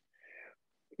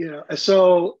 You know,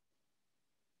 so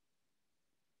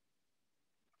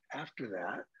after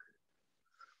that,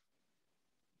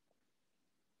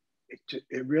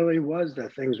 it really was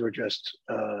that things were just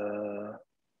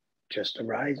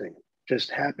arising, just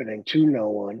happening to no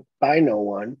one, by no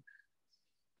one.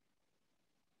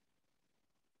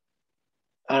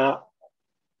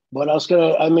 What else could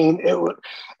I mean, it would,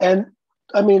 and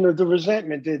I mean, the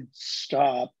resentment did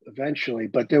stop eventually,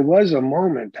 but there was a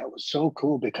moment that was so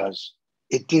cool because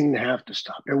it didn't have to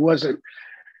stop. It wasn't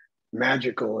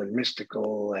magical and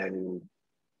mystical and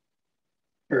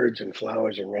birds and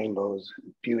flowers and rainbows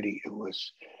and beauty. It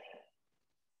was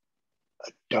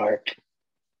a dark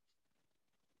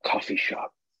coffee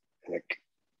shop and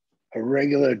a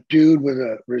regular dude with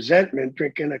a resentment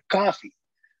drinking a coffee.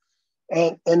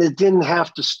 And it didn't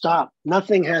have to stop.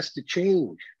 Nothing has to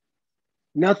change.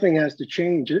 Nothing has to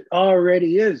change. It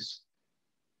already is.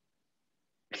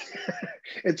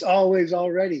 It's always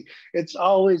already. It's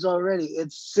always already.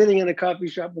 It's sitting in a coffee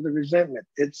shop with a resentment.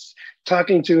 It's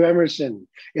talking to Emerson.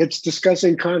 It's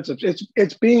discussing concepts.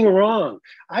 It's being wrong.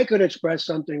 I could express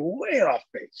something way off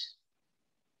base.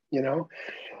 You know,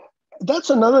 that's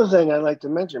another thing I like to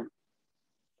mention.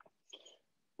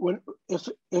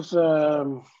 If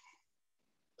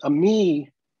a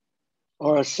me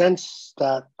or a sense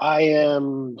that I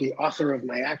am the author of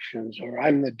my actions, or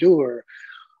I'm the doer,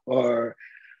 or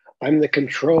I'm the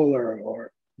controller,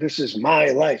 or this is my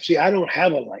life. See, I don't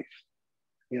have a life,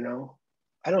 you know,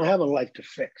 I don't have a life to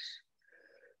fix.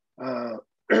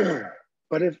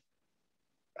 But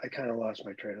I kind of lost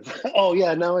my train of thought. Oh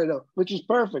yeah, now I know, which is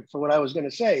perfect for what I was going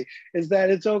to say, is that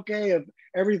it's okay if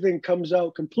everything comes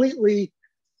out completely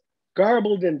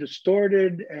garbled and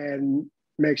distorted and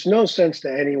makes no sense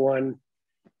to anyone.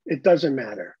 It doesn't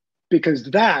matter, because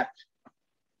that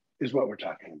is what we're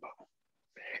talking about.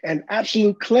 And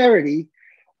absolute clarity,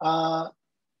 and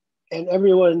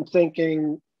everyone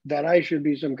thinking that I should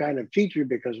be some kind of teacher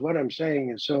because what I'm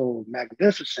saying is so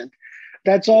magnificent,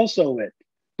 that's also it.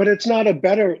 But it's not a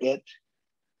better it.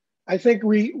 I think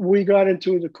we got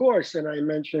into the course and I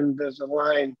mentioned there's a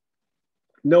line,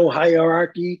 no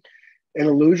hierarchy in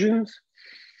illusions.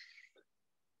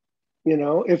 You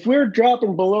know, if we're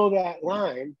dropping below that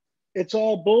line, it's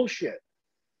all bullshit.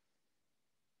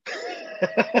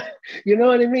 You know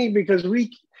what I mean? Because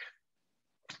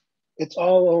it's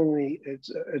all only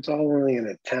an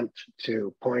attempt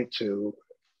to point to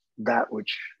that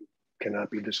which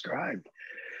cannot be described,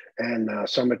 and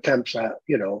some attempts at,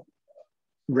 you know,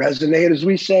 resonate, as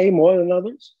we say, more than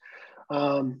others,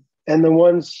 and the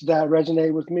ones that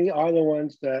resonate with me are the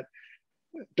ones that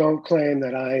don't claim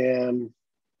that I am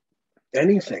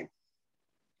anything.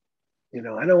 You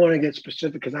know, I don't want to get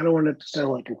specific because I don't want it to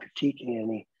sound like I'm critiquing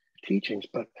any teachings,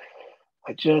 but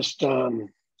I just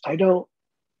I don't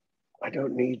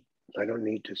need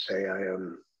to say I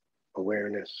am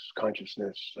awareness,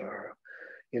 consciousness, or,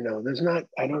 you know, there's not,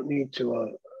 I don't need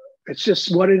to, it's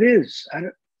just what it is.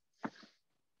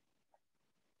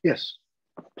 Yes,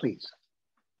 please.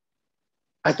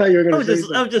 I thought you were going to say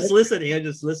something. I'm just listening. I'm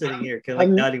just listening here. Kind of like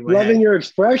I'm nodding my loving head. your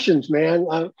expressions, man.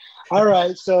 All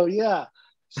right. So, yeah.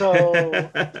 So,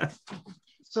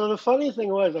 so the funny thing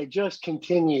was I just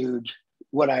continued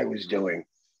what I was doing,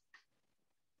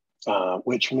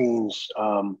 which means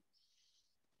I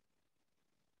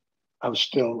was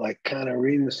still like kind of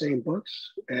reading the same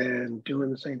books and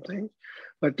doing the same things.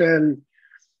 But then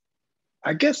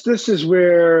I guess this is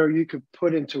where you could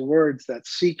put into words that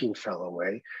seeking fell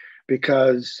away,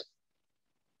 because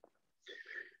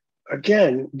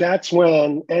again, that's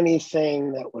when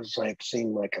anything that was like,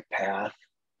 seemed like a path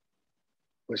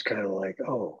was kind of like,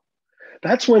 oh,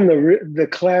 that's when the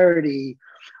clarity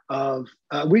of,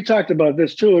 we talked about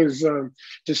this too, is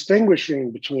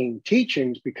distinguishing between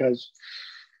teachings, because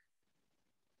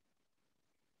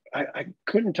I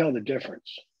couldn't tell the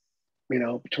difference, you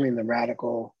know, between the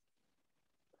radical,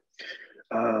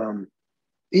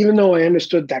 even though I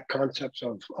understood that concepts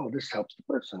of, oh, this helps the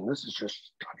person. This is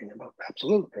just talking about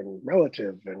absolute and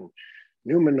relative and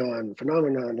noumenon,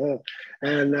 phenomenon.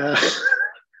 And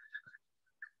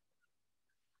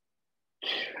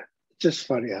just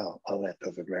funny how that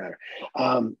doesn't matter.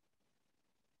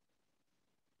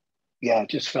 Yeah, it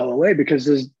just fell away because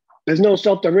there's no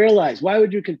self to realize. Why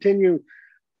would you continue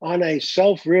on a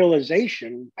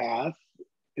self-realization path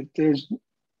if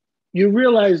you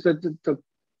realize that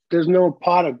there's no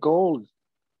pot of gold?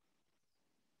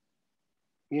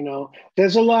 You know,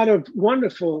 there's a lot of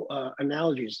wonderful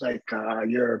analogies, like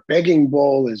your begging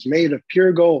bowl is made of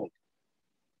pure gold.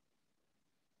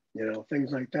 You know,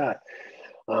 things like that.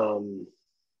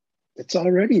 It's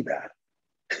already that.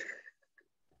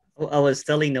 I was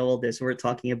telling Noel this. We're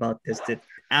talking about this, that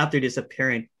after this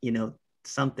apparent, you know,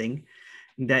 something,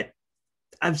 that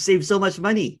I've saved so much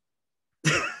money.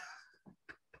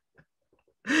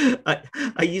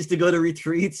 I used to go to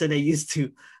retreats and I used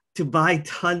to buy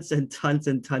tons and tons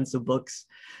and tons of books.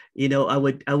 You know,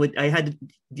 I had,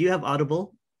 do you have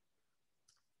Audible?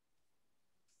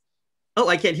 Oh,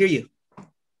 I can't hear you.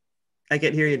 I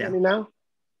can't hear you now. Hear me now?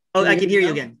 Oh, I can hear you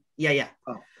again. Yeah.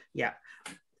 Oh. Yeah.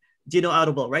 Do you know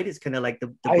Audible, right? It's kind of like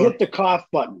the I book. hit the cough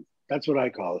button. That's what I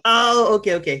call it. Oh,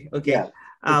 okay. Yeah,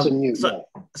 it's a mute.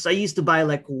 So I used to buy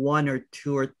like 1 or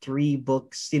 2 or 3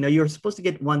 books. You know, you're supposed to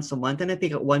get once a month. And I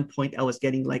think at one point I was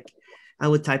getting like, I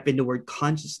would type in the word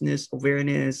consciousness,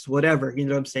 awareness, whatever, you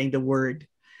know what I'm saying? The word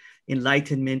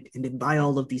enlightenment, and then buy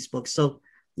all of these books. So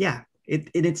yeah,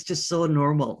 it's just so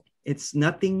normal. It's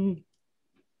nothing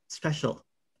special.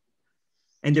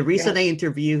 And the reason I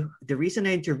interview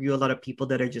a lot of people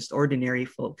that are just ordinary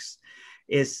folks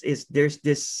is there's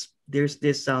this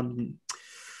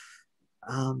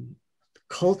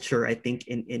culture, I think,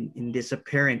 in this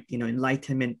apparent, you know,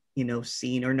 enlightenment, you know,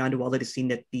 scene or non-duality scene,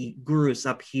 that the guru is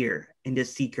up here and the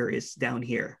seeker is down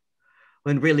here,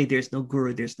 when really there's no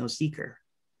guru, there's no seeker.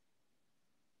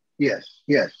 Yes,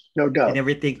 no doubt. And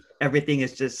everything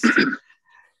is just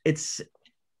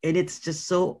it's just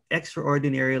so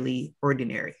extraordinarily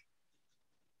ordinary.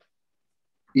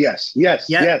 Yes.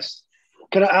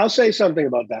 I'll say something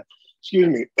about that. Excuse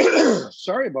me.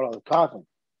 Sorry about all the coughing.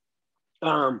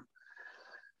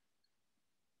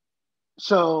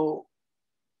 So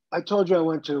I told you I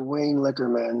went to Wayne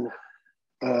Lickerman,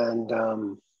 and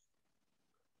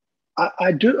I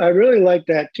really like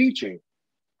that teaching.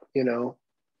 You know,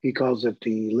 he calls it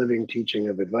the living teaching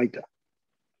of Advaita.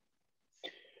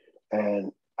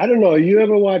 And I don't know, you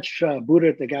ever watch Buddha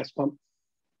at the Gas Pump?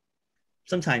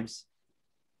 Sometimes.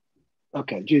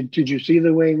 Okay, did you see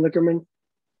the Wayne Lickerman?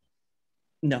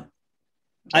 No.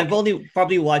 I've Okay. only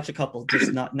probably watched a couple,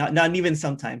 just not even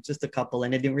sometimes, just a couple,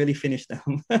 and I didn't really finish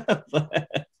them.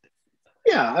 But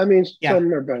Yeah, I mean, yeah,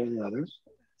 some are better than others.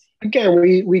 Again,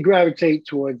 we gravitate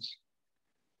towards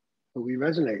what we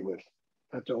resonate with.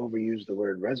 Not to overuse the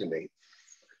word resonate,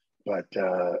 but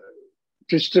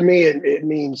just to me, it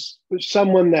means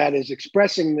someone that is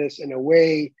expressing this in a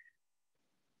way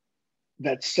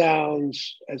that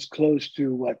sounds as close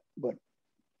to what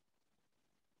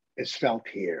is felt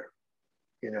here,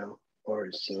 you know, or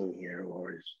is seen here,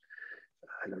 or is,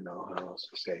 I don't know how else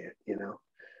to say it, you know,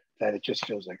 that it just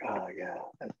feels like, yeah,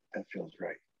 that feels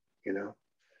right, you know.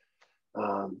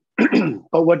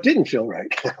 But what didn't feel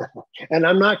right, and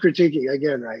I'm not critiquing,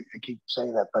 again, I keep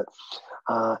saying that, but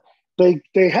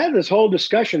they had this whole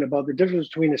discussion about the difference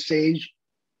between a sage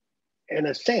and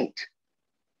a saint.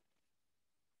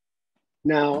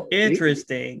 Now,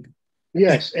 interesting.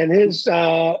 yes, and his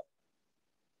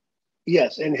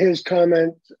yes, and his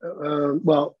comment,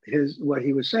 well, his what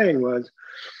he was saying was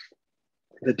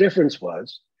the difference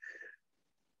was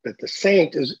that the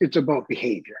saint it's about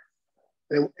behavior,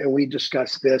 and we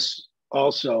discussed this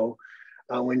also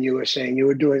when you were saying you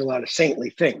were doing a lot of saintly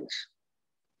things.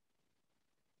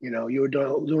 You know, you were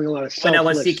doing a lot of When I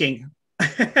was selfless. seeking.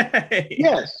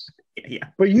 Yes, Yeah.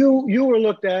 but you were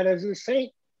looked at as a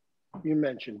saint. You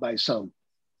mentioned by some.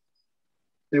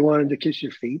 They wanted to kiss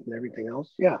your feet and everything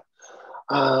else. Yeah.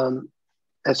 And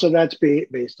so that's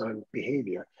based on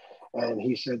behavior. And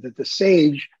he said that the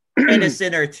sage. And a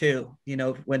sinner too, you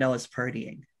know, when I was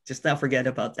partying. Just not forget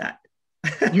about that.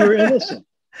 You were innocent.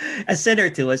 A sinner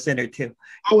too, a sinner too.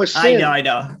 Oh, a sin. I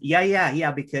know.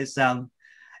 Yeah, because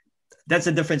that's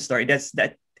a different story. This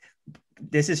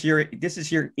is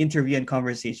your interview and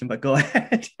conversation, but go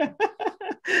ahead.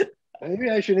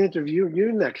 Maybe I should interview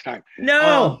you next time.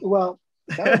 No. Well,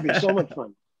 that would be so much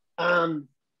fun.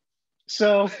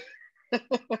 So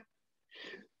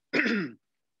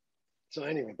so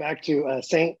anyway, back to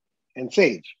saint and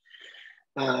sage.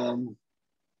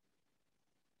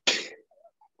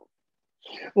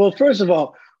 Well, first of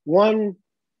all, one,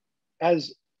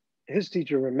 as his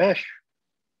teacher Ramesh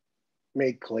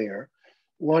made clear,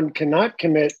 one cannot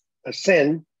commit a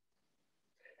sin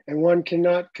and one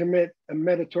cannot commit a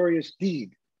meritorious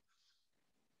deed.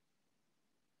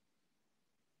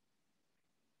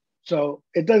 So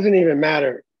it doesn't even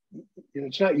matter. You know,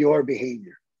 it's not your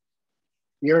behavior.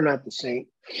 You're not the saint.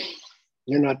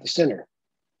 You're not the sinner.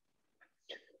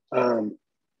 But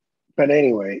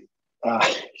anyway,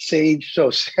 sage.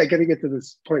 So I got to get to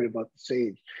this point about the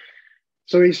sage.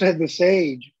 So he said the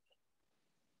sage,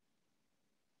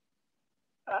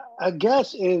 I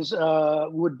guess, is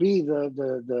would be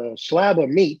the slab of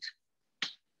meat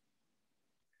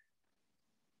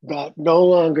that no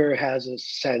longer has a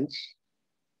sense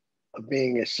of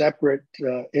being a separate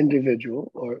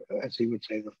individual, or as he would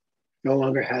say, no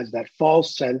longer has that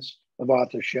false sense of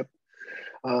authorship.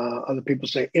 Other people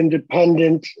say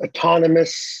independent,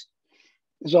 autonomous.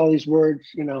 There's all these words,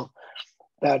 you know,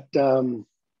 that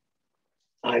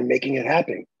I'm making it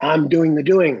happen. I'm doing the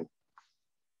doing.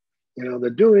 You know, the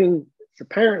doing is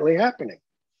apparently happening.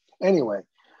 Anyway,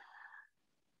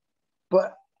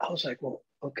 but I was like, well,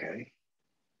 okay.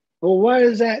 Well, why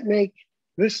does that make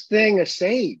this thing a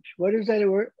sage? What is that?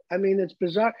 I mean, it's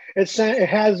bizarre. It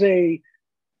has a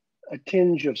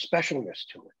tinge of specialness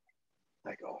to it.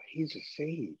 Like, oh, he's a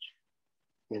sage,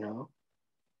 you know?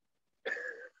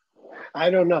 I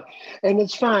don't know. And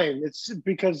it's fine. It's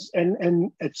because,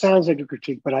 and it sounds like a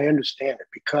critique, but I understand it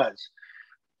because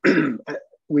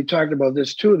we talked about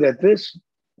this too, that this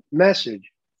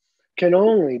message can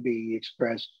only be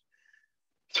expressed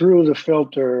through the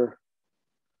filter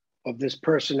of this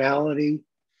personality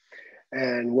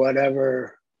and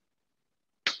whatever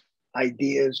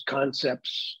ideas,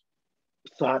 concepts,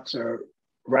 thoughts are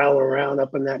rattling around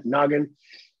up in that noggin.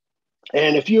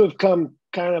 And if you have come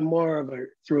kind of more of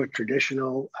through a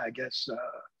traditional, I guess,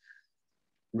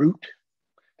 route,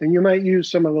 then you might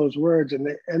use some of those words.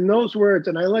 And those words,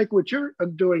 and I like what you're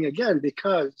doing again,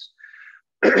 because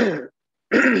I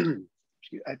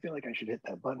feel like I should hit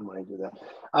that button when I do that.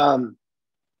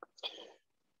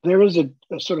 There is a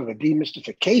sort of a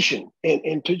demystification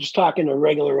into just talking to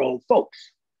regular old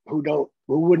folks who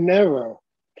would never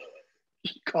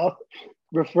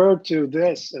refer to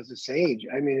this as a sage.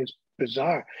 I mean, it's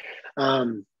bizarre.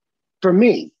 For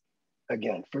me,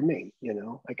 again, for me,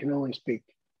 I can only speak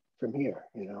from here,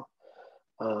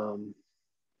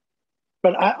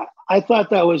 but I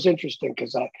thought that was interesting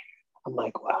because I'm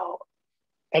like, wow.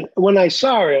 And when I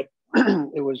saw it,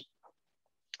 it was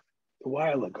a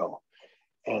while ago.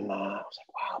 And I was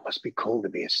like, wow, it must be cool to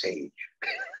be a sage.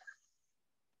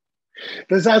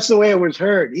 Because that's the way it was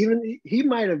heard. Even he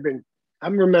might have been,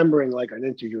 I'm remembering like an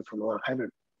interview from a long, I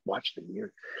haven't watched it in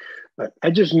years, but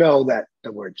I just know that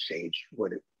the word sage,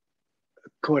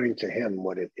 according to him,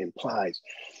 what it implies.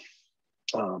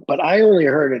 But I only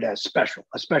heard it as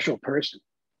a special person.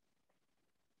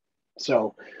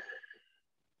 So,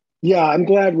 yeah, I'm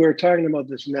glad we're talking about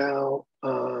this now,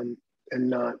 and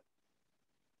not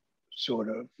sort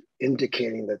of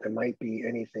indicating that there might be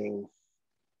anything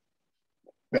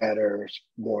better,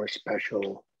 more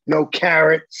special. No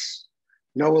carrots,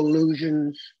 no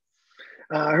illusions.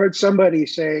 I heard somebody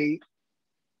say,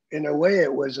 in a way,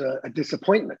 it was a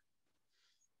disappointment,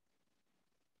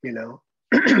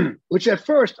 which at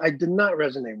first I did not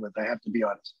resonate with, I have to be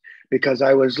honest, because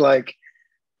I was like,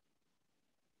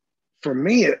 for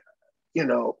me, I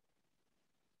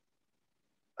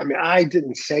mean, I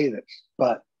didn't say this,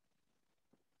 but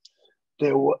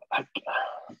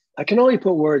I can only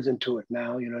put words into it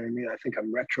now. You know what I mean? I think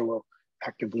I'm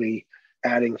retroactively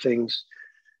adding things.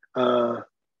 But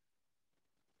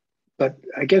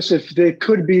I guess if there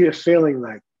could be a feeling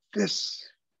like this,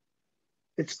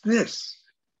 it's this.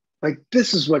 Like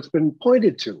this is what's been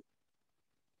pointed to.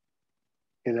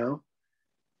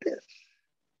 This.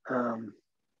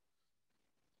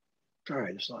 Sorry,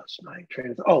 I just lost my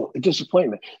train of thought. Oh, a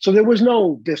disappointment. So there was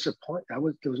no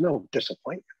disappointment. There was no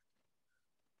disappointment.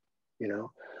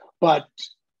 But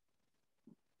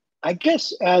I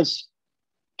guess as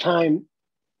time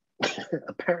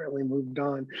apparently moved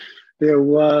on, there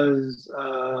was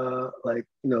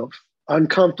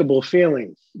uncomfortable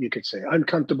feelings, you could say,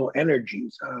 uncomfortable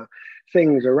energies,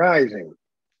 things arising.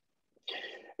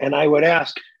 And I would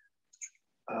ask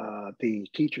the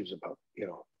teachers about,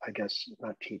 I guess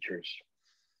not teachers,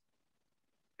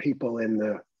 people in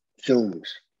the Zooms,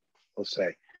 we'll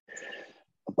say,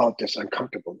 about this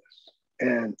uncomfortableness.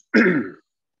 And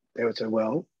they would say,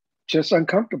 well, just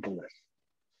uncomfortableness.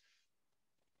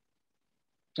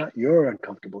 It's not your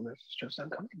uncomfortableness, it's just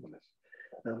uncomfortableness.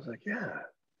 And I was like, yeah,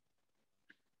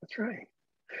 that's right.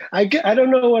 I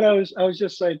don't know what I was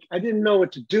just like, I didn't know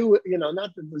what to do,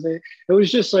 not that it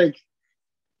was just like,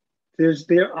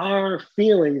 there are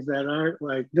feelings that aren't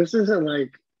like, this isn't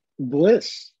like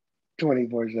bliss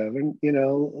 24/7,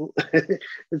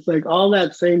 it's like all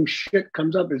that same shit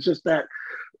comes up. It's just that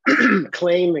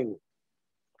claiming,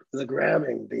 the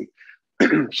grabbing, the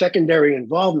secondary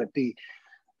involvement,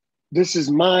 this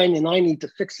is mine and I need to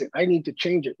fix it. I need to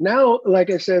change it. Now, like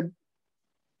I said,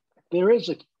 there is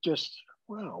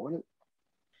wow.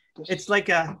 It's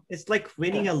like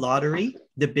winning a lottery,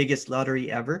 the biggest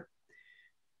lottery ever,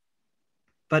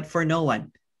 but for no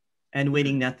one, and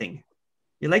winning nothing.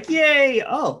 You're like, yay!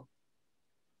 Oh,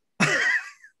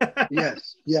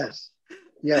 yes.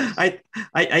 I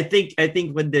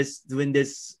think when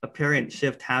this apparent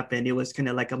shift happened, it was kind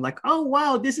of like, I'm like, oh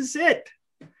wow, this is it,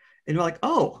 and we're like,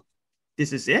 oh,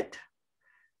 this is it.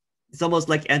 It's almost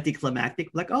like anticlimactic,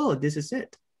 like, oh, this is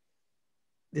it.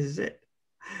 This is it.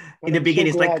 But in the I'm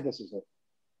beginning, so it's like, this is it.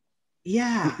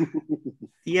 Yeah,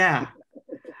 yeah.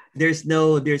 There's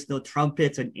no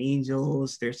trumpets and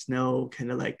angels. There's no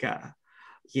kind of like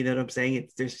you know what I'm saying?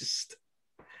 There's just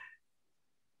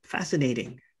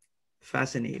fascinating. It's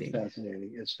fascinating.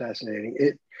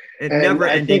 It And never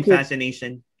I ending think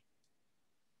fascination.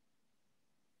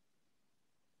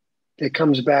 it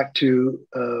comes back to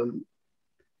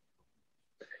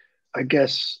I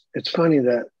guess it's funny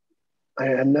that I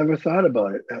had never thought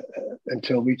about it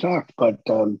until we talked, but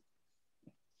that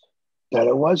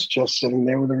it was just sitting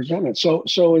there with a resentment. So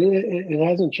it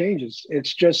hasn't changed.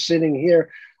 It's just sitting here.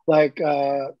 Like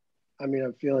I mean,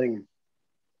 I'm feeling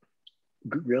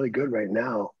really good right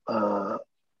now.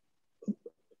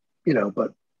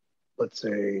 But let's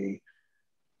say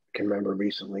I can remember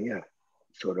recently,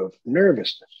 sort of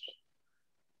nervousness,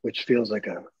 which feels like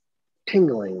a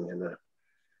tingling and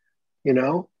in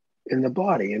the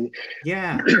body. And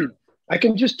Yeah. I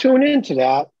can just tune into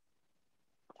that.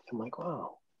 I'm like,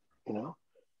 wow,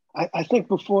 I think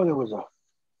before there was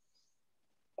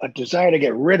a desire to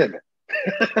get rid of it.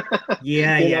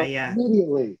 Yeah,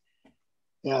 Immediately.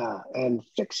 Yeah, and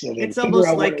fix it and It's figure almost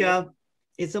out like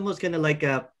it's almost kind of like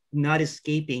not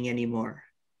escaping anymore.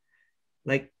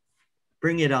 Like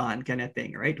bring it on kind of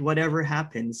thing, right? Whatever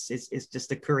happens is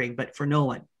just occurring, but for no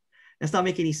one. Does not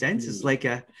make any sense. It's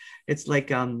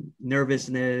like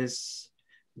nervousness,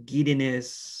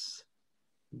 giddiness,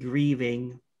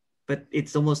 grieving, but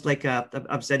it's almost like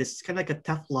I've said it's kind of like a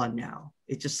Teflon now.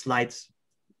 It just slides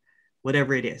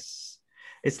whatever it is.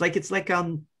 It's like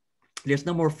there's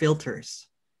no more filters.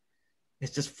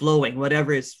 It's just flowing.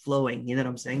 Whatever is flowing. You know what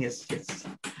I'm saying? It's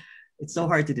so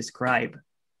hard to describe.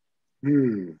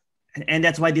 Hmm. And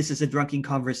that's why this is a drunken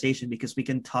conversation, because we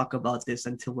can talk about this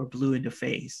until we're blue in the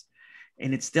face,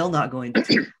 and it's still not going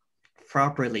to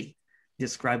properly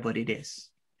describe what it is.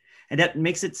 And that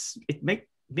makes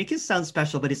make it sound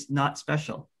special, but it's not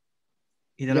special.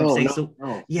 You know what I'm No, saying? no, So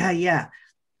no. yeah.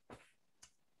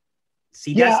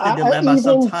 See, Yeah, that's the I dilemma even,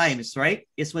 sometimes, right?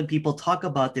 It's when people talk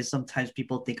about this, sometimes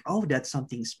people think, oh, that's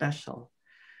something special.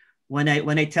 When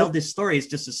I tell this story, it's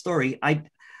just a story. I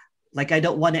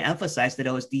don't want to emphasize that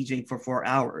I was DJing for 4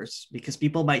 hours, because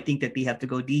people might think that they have to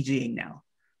go DJing now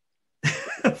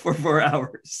for 4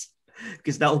 hours,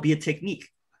 because that will be a technique.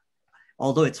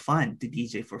 Although it's fun to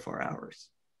DJ for 4 hours,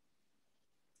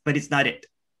 but it's not it.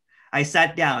 I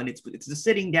sat down. It's a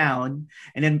sitting down,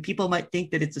 and then people might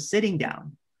think that it's a sitting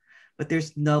down, but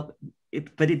there's no.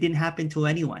 But it didn't happen to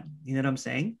anyone. You know what I'm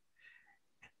saying?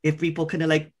 If people kind of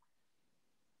like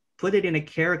put it in a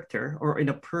character or in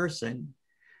a person,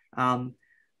 um,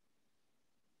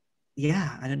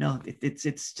 yeah, I don't know. It's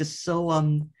just so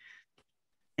and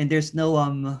there's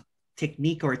no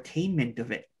technique or attainment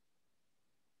of it.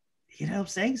 You know what I'm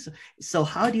saying? So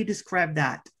how do you describe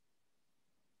that?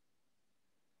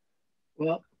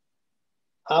 well,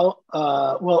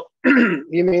 well,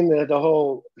 you mean the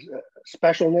whole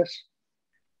specialness?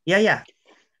 Yeah.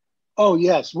 Oh,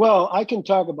 yes. Well, I can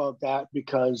talk about that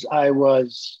because I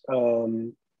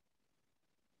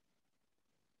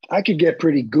could get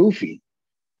pretty goofy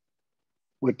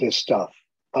with this stuff.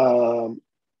 Um,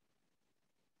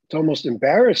 it's almost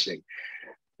embarrassing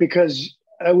because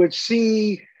I would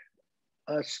see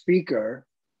a speaker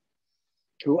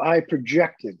who I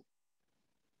projected,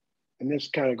 and this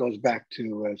kind of goes back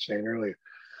to what I was saying earlier,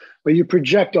 but you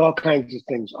project all kinds of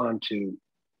things onto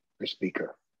the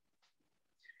speaker.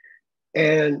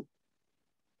 And,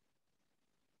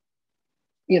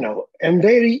 and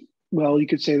well, you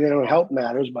could say they don't help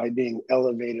matters by being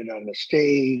elevated on the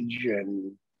stage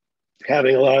and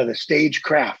having a lot of the stage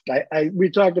craft. We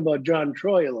talked about John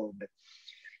Troy a little bit.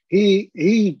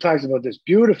 He talks about this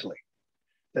beautifully,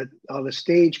 that all the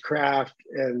stage craft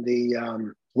and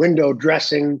the window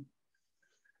dressing,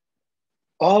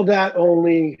 all that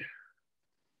only,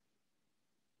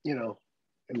 in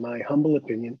my humble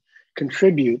opinion,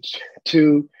 contributes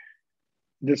to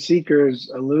the seeker's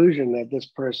illusion that this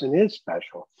person is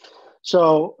special.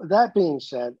 So that being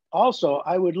said, also,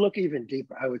 I would look even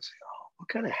deeper. I would say, oh, what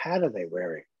kind of hat are they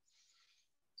wearing?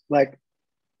 Like,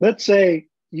 let's say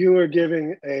you were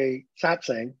giving a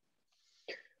satsang.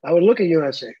 I would look at you and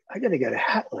I'd say, I got to get a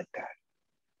hat like that.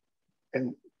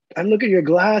 And I'd look at your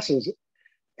glasses.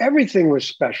 Everything was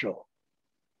special.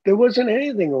 There wasn't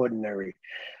anything ordinary.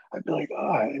 I'd be like,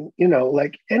 and,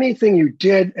 like anything you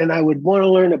did, and I would want to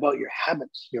learn about your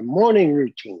habits, your morning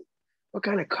routine. What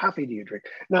kind of coffee do you drink?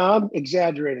 Now, I'm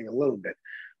exaggerating a little bit,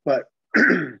 but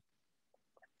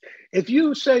if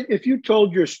you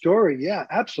told your story, yeah,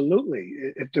 absolutely.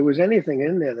 If there was anything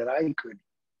in there that I could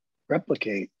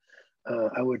replicate,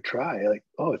 I would try. Like,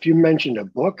 if you mentioned a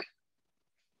book,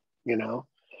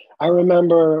 I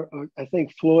remember, I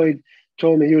think Floyd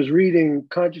told me he was reading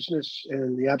Consciousness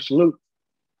and the Absolute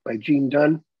by Gene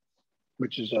Dunn,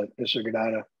 which is a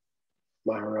Nisargadatta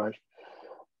Maharaj.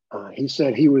 He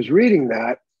said he was reading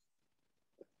that,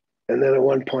 and then at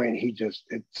one point it's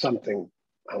something,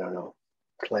 I don't know,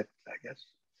 clicked, I guess.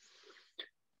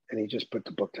 And he just put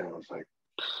the book down. I was like,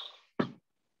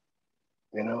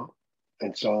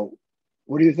 and so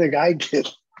what do you think I did?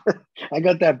 I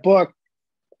got that book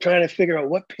trying to figure out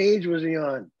what page was he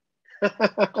on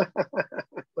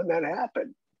when that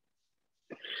happened.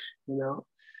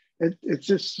 It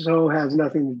just so has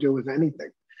nothing to do with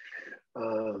anything.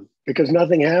 Because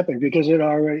nothing happened, because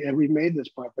and we made this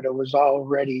part, but it was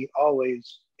already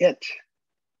always it.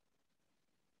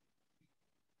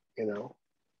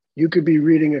 You could be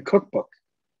reading a cookbook.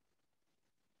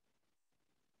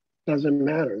 Doesn't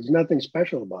matter. There's nothing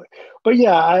special about it. But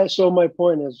yeah, so my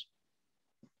point is,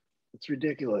 it's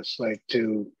ridiculous, like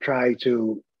to try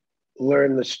to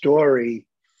learn the story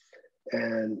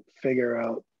and figure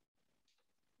out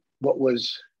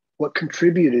what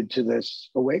contributed to this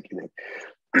awakening.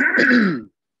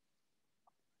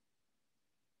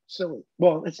 Silly.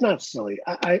 Well, it's not silly.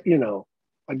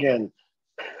 Again,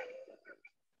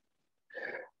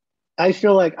 I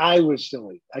feel like I was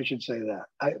silly. I should say that.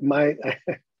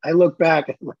 I look back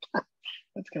and I'm like,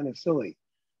 that's kind of silly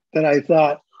that I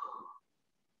thought,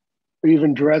 or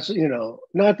even dress,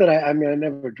 not that I mean, I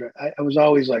never dress. I was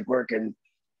always like working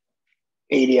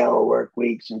 80-hour work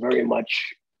weeks and very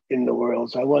much in the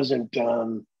world. So I wasn't,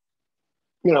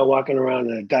 walking around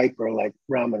in a diaper like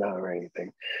Ramana or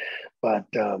anything. But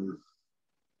I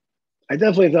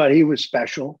definitely thought he was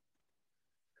special.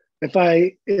 If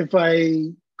I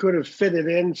could have fitted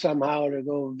in somehow to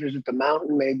go visit the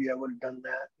mountain, maybe I would have done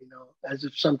that, as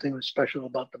if something was special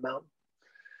about the mountain.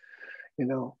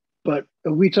 But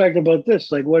we talked about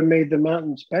this, like what made the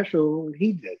mountain special,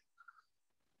 he did.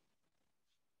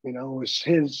 It was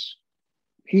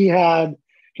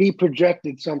he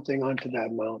projected something onto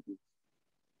that mountain,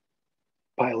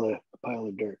 pile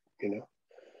of dirt,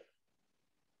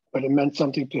 but it meant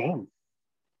something to him.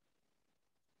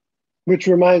 Which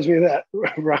reminds me of that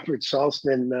Robert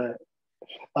Saltzman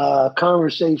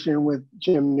conversation with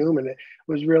Jim Newman. It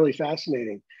was really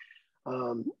fascinating.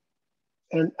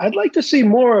 And I'd like to see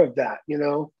more of that,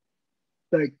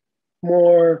 like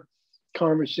more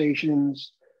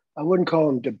conversations. I wouldn't call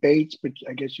them debates, but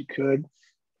I guess you could,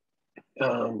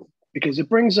 because it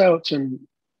brings out some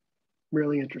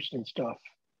really interesting stuff.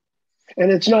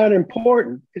 And it's not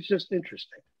important, it's just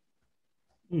interesting.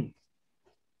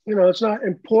 It's not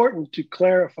important to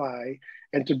clarify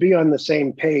and to be on the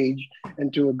same page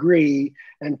and to agree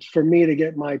and for me to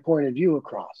get my point of view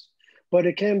across, but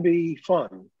it can be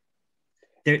fun.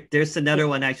 There's another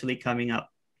one actually coming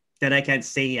up that I can't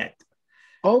say yet.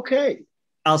 Okay.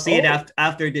 I'll say it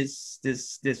after this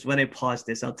when I pause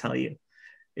this, I'll tell you.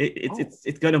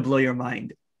 It's gonna blow your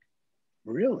mind.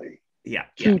 Really? Yeah.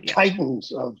 Two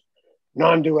titans of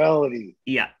non-duality.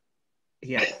 Yeah.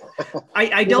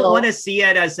 I don't want to see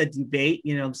it as a debate,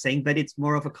 what I'm saying, but it's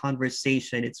more of a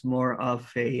conversation. It's more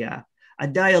of a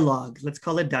dialogue. Let's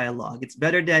call it dialogue. It's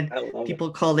better than people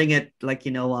calling it like,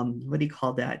 what do you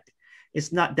call that?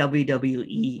 It's not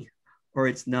WWE or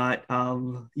it's not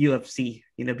UFC,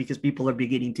 because people are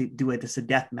beginning to do it as a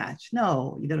death match.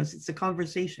 No, it's a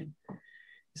conversation.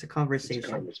 It's a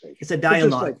conversation. It's a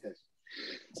dialogue. Like this.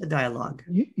 It's a dialogue.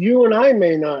 You and I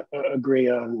may not agree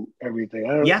on everything.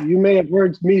 You may have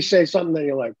heard me say something that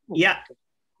you're like, yeah.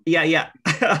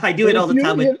 I do it all the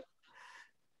time with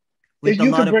a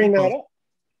you lot could bring of people. That up.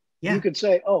 Yeah. You could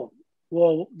say, oh,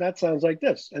 well, that sounds like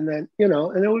this. And then,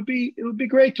 and it would be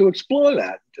great to explore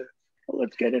that.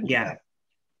 Let's get into that.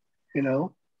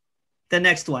 The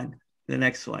next one.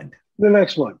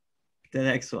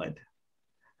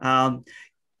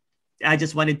 I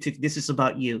just wanted to, this is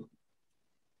about you,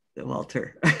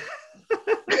 Walter.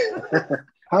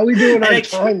 How are we doing on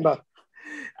time, Buck?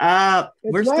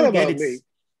 We're still good.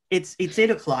 It's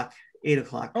 8:00.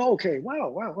 8:00. Oh, okay.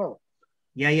 Wow.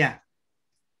 Yeah.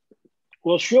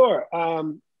 Well, sure. I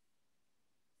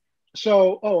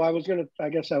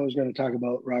guess I was gonna talk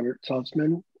about Robert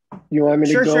Saltzman. You want me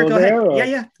to go there? Ahead.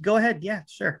 Yeah. Go ahead. Yeah,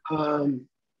 sure.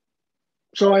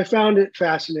 So I found it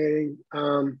fascinating.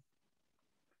 And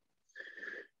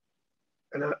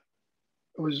I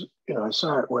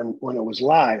saw it when it was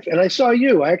live, and I saw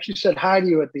you. I actually said hi to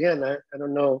you at the end. I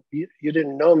don't know, you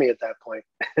didn't know me at that point.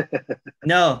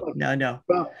 No.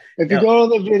 Well, if you go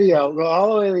to the video, go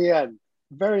all the way to the end.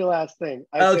 Very last thing.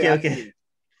 Okay.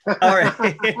 All right.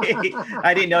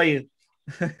 I didn't know you.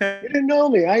 You didn't know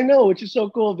me. I know, which is so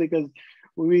cool because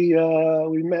we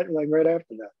met like right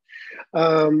after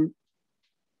that.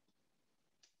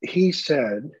 He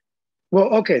said,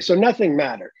 well, okay, so nothing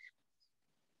matters.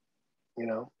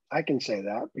 I can say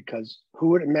that because who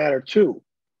would it matter to?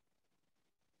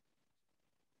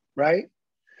 Right?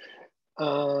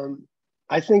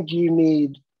 I think you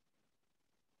need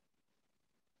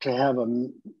to have I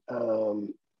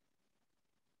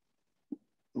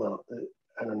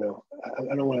don't know.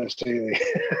 I don't want to say anything.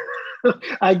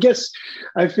 I guess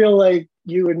I feel like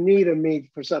you would need a me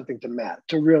for something to matter,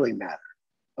 to really matter.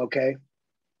 Okay?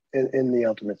 In the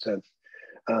ultimate sense,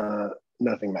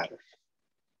 nothing matters.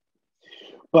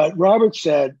 But Robert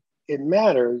said, it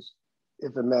matters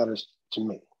if it matters to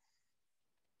me.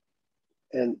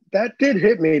 And that did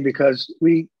hit me because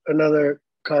another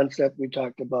concept we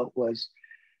talked about was,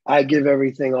 I give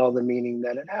everything all the meaning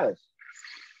that it has.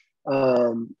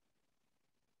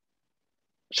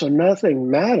 So nothing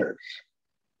matters.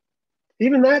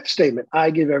 Even that statement,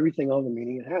 I give everything all the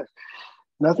meaning it has.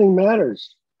 Nothing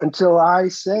matters until I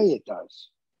say it does.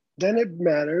 Then it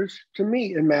matters to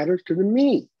me. It matters to the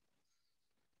me.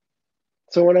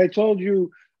 So when I told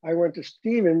you I went to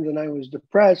Stevens and I was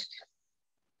depressed,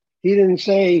 he didn't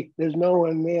say there's no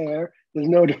one there, there's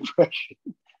no depression.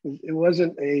 It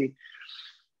wasn't a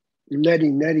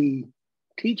nutty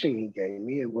teaching he gave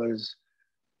me. It was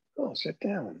Oh, sit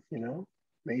down, you know,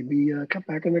 maybe cut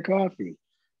back on the coffee.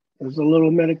 There's a little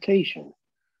meditation.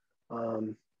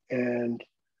 And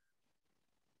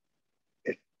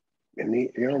it,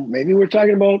 you know, maybe we're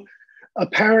talking about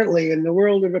apparently in the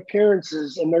world of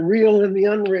appearances and the real and the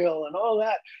unreal and all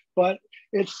that, but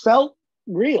it felt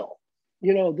real.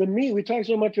 You know, the me, we talk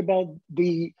so much about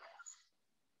the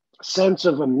sense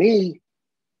of a me.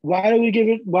 Why do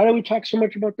we talk so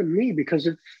much about the me? Because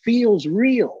it feels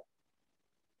real.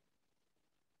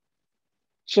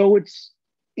 So it's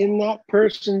in that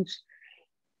person's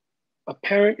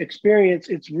apparent experience,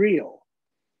 it's real.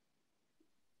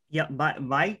 Yeah,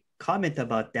 my comment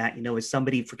about that, you know, is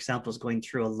somebody, for example, is going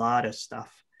through a lot of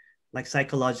stuff, like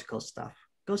psychological stuff.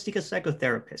 Go seek a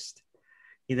psychotherapist.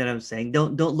 You know what I'm saying?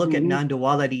 Don't look at Mm-hmm.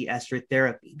 non-duality as your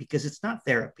therapy, because it's not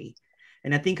therapy.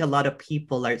 And I think a lot of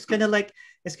people are, it's kind of like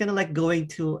going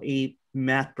to a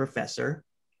math professor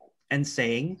and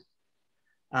saying,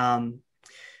 um,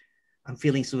 I'm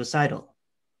feeling suicidal.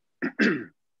 A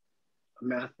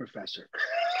math professor.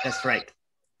 That's right.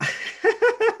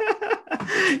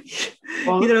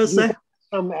 Well, You know what I'm do you saying? have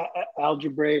some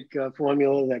algebraic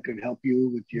formula that could help you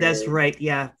with That's your? right.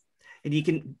 Yeah. And you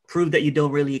can prove that you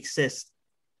don't really exist.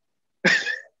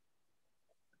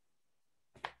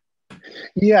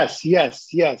 Yes, yes,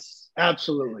 yes,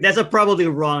 absolutely. That's a probably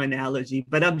wrong analogy,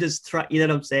 but I'm just trying, you know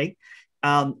what I'm saying?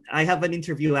 I have an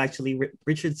interview actually,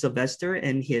 Richard Sylvester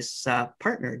and his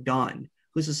partner, Don,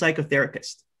 who's a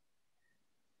psychotherapist.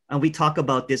 And we talk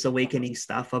about this awakening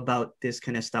stuff, about this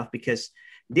kind of stuff, because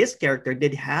this character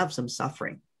did have some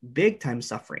suffering, big time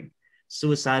suffering,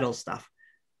 suicidal stuff.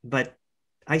 But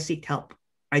I seek help.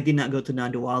 I did not go to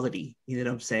non-duality. You know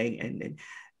what I'm saying? And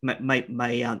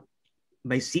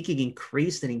my seeking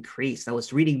increased and increased. I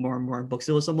was reading more and more books.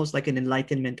 It was almost like an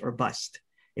enlightenment or bust.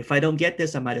 If I don't get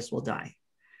this, I might as well die.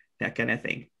 That kind of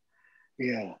thing.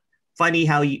 Yeah. Funny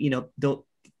how you know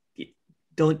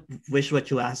don't wish what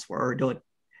you ask for, or don't.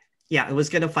 Yeah, it was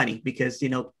kind of funny because, you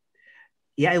know,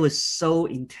 yeah, it was so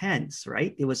intense,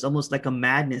 right? It was almost like a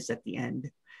madness at the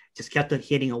end. Just kept on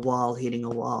hitting a wall, hitting a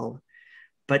wall.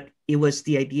 But it was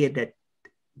the idea that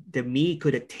the me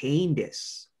could attain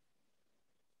this.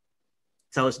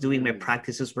 So I was doing my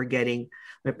practices were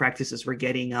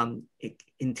getting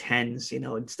intense, you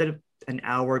know. Instead of an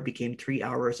hour, it became 3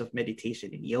 hours of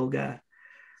meditation and yoga,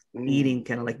 Mm. eating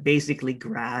kind of like basically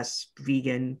grass,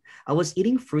 vegan. I was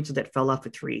eating fruits that fell off a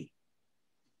tree,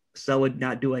 so I would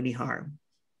not do any harm.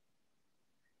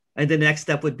 And the next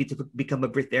step would be to become a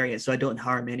breatharian, so I don't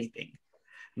harm anything.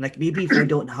 I'm like, maybe if I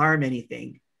don't harm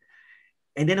anything,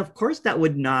 and then of course that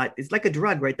would not. It's like a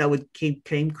drug, right? That would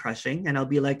came crushing, and I'll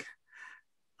be like,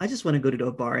 I just want to go to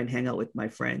a bar and hang out with my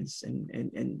friends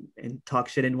and talk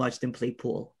shit and watch them play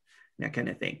pool, that kind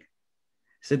of thing.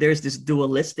 So there's this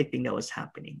dualistic thing that was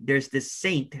happening. There's this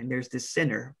saint and there's this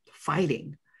sinner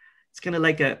fighting. It's kind of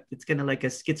like a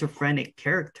schizophrenic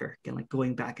character, kind of like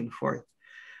going back and forth.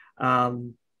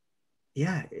 Um,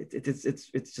 yeah,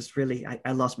 it's just really,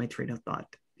 I lost my train of thought,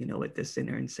 you know, with this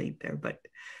sinner and saint there, but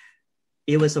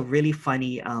it was a really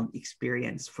funny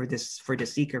experience for the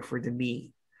seeker, for the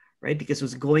me, right? Because it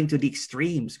was going to the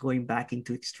extremes, going back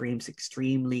into extremes,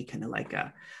 extremely kind of like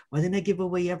why didn't I give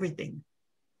away everything?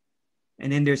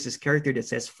 And then there's this character that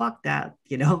says, fuck that,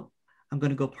 you know, I'm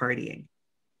gonna go partying.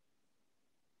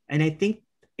 And I think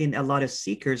in a lot of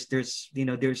seekers, there's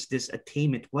this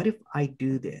attainment. What if I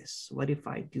do this? What if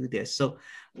I do this? So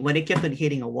when it kept on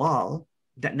hitting a wall,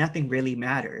 that nothing really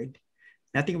mattered.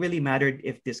 Nothing really mattered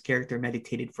if this character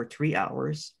meditated for 3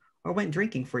 hours or went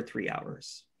drinking for 3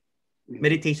 hours.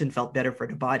 Meditation felt better for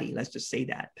the body. Let's just say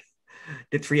that.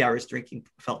 The 3 hours drinking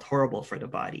felt horrible for the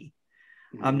body.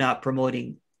 I'm not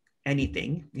promoting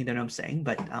anything, you know what I'm saying?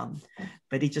 But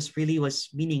it just really was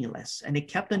meaningless. And it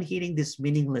kept on hitting this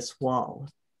meaningless wall,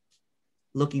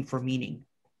 looking for meaning,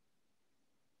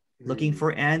 looking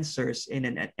for answers in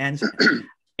an answer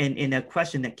in a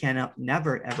question that cannot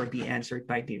never ever be answered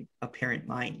by the apparent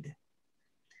mind.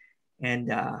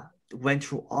 And went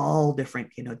through all different,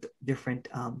 different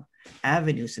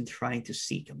avenues and trying to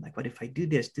seek. I'm like, what if I do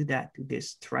this, do that, do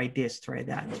this, try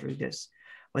that, through this?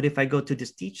 What if I go to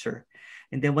this teacher?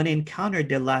 And then when I encountered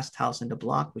the last house in the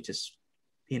block, which is,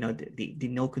 the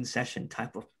no concession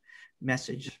type of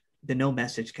message, the no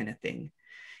message kind of thing,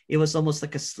 it was almost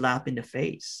like a slap in the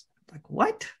face. Like,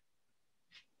 what?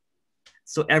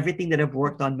 So everything that I've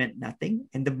worked on meant nothing.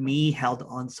 And the me held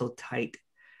on so tight,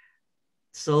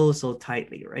 so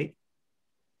tightly, right?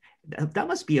 That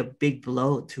must be a big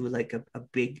blow to like a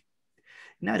big,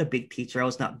 not a big teacher. I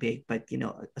was not big, but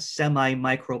a semi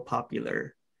micro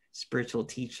popular spiritual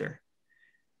teacher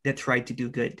that tried to do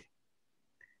good.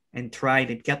 and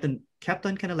tried and kept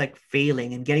on kind of like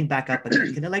failing and getting back up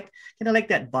again, kind of like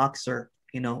that boxer,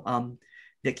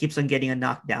 that keeps on getting a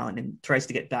knockdown and tries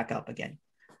to get back up again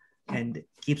and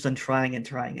keeps on trying and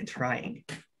trying and trying,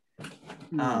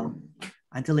 um,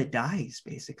 until it dies.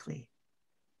 Basically,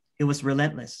 it was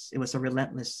relentless. It was a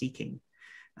relentless seeking.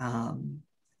 Um,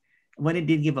 when it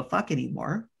didn't give a fuck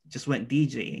anymore, just went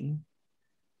DJing.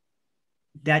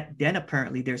 That then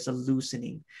apparently there's a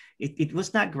loosening. It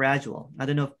was not gradual. I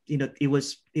don't know if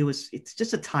it's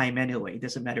just a time anyway. It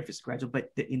doesn't matter if it's gradual,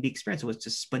 but in the experience it was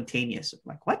just spontaneous.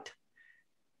 Like, what?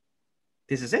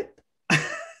 This is it?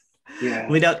 Yeah.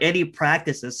 Without any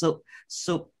practices.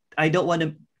 So I don't want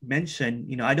to mention,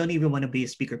 I don't even want to be a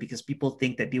speaker because people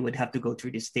think that they would have to go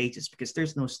through these stages, because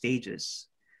there's no stages.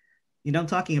 You know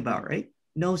what I'm talking about, right?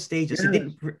 No stages. Yeah.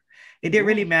 It didn't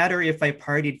really matter if I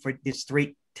partied for this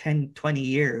straight 10, 20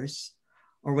 years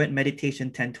or went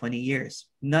meditation 10, 20 years.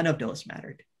 None of those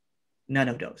mattered. None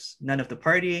of those. None of the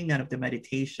partying, none of the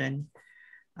meditation.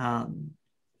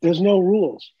 There's no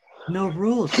rules. No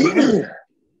rules.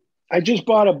 I just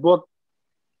bought a book,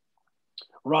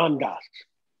 Ram Dass.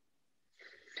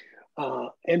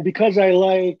 And because I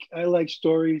like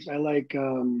stories, I like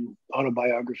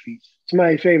autobiographies. It's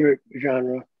my favorite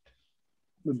genre.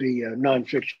 Would be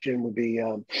nonfiction, would be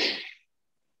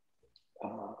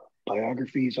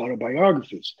biographies,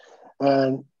 autobiographies.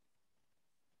 And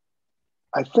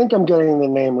I think I'm getting the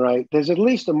name right. There's at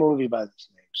least a movie by this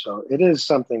name. So it is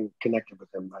something connected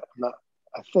with him.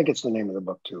 I think it's the name of the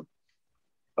book too.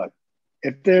 But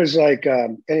if there's like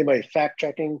anybody fact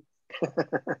checking,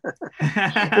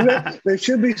 there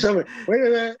should be something. Wait a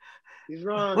minute. He's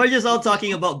wrong. We're just all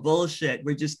talking about bullshit.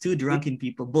 We're just two drunken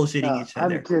people bullshitting each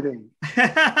other. I'm kidding.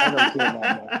 I don't care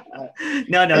that much.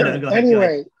 No. Go ahead.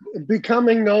 Anyway,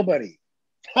 becoming nobody.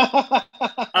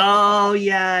 Oh,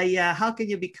 yeah. How can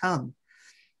you become?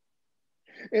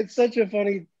 It's such a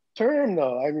funny term,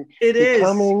 though. I mean, it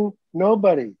becoming is.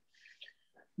 Nobody.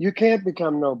 You can't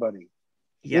become nobody.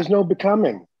 Yeah. There's no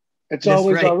becoming. It's That's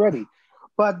always right. already.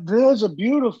 But there's a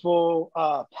beautiful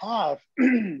path,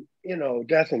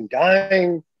 death and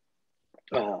dying.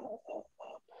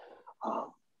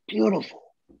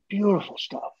 Beautiful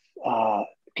stuff.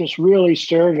 Just really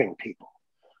serving people.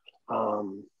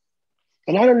 And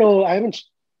I don't know, I haven't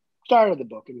started the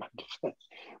book in my defense,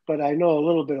 but I know a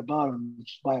little bit about him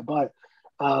just by about it.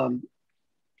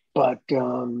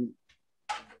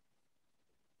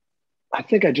 I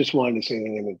think I just wanted to say the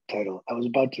name of the title. I was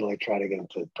about to try to get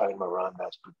into talking about Ram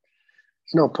Dass, but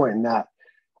there's no point in that.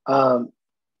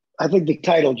 I think the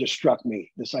title just struck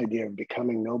me, this idea of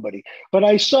becoming nobody. But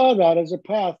I saw that as a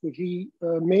path that he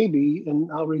maybe, and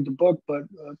I'll read the book, but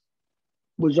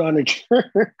was on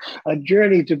a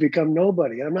journey to become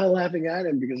nobody. I'm not laughing at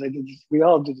him because we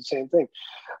all did the same thing.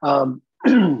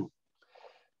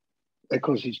 Of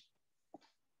course, he's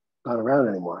not around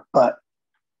anymore. But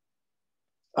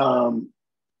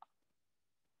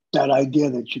that idea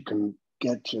that you can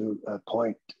get to a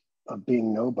point of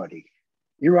being nobody.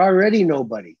 You're already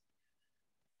nobody.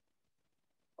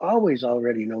 Always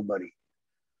already nobody.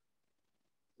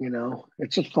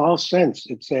 It's a false sense.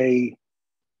 It's I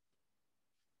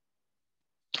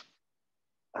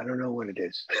don't know what it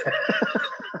is.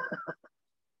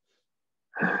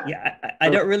 Yeah, I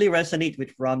don't really resonate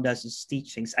with Ram Dass's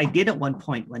teachings. I did at one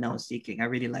point when I was seeking. I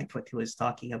really liked what he was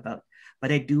talking about,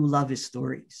 but I do love his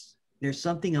stories. There's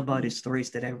something about his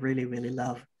stories that I really, really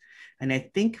love. And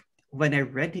I think when I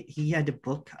read it, he had a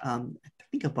book, I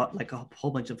think about like a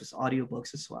whole bunch of his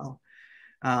audiobooks as well.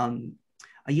 I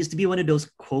used to be one of those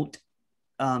quote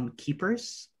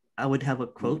keepers. I would have a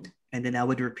quote and then I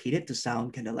would repeat it to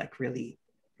sound kind of like really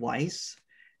wise.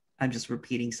 I'm just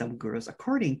repeating some gurus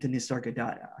according to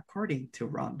Nisargadatta, according to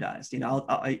Ram Dass.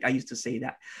 I used to say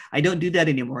that. I don't do that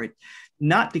anymore.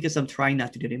 Not because I'm trying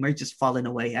not to do it anymore. It's just fallen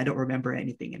away. I don't remember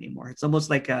anything anymore. It's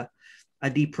almost like a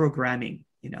deprogramming,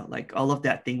 like all of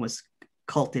that thing was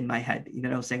cult in my head,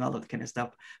 saying all of that kind of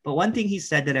stuff. But one thing he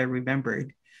said that I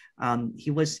remembered, he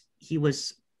was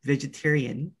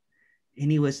vegetarian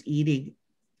and he was eating,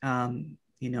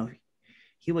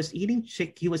 he was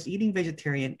eating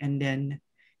vegetarian, and then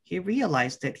he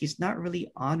realized that he's not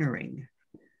really honoring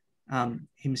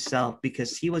himself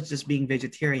because he was just being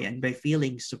vegetarian by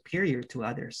feeling superior to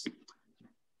others.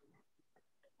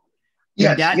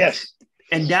 Yes.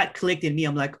 And that clicked in me.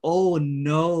 I'm like, oh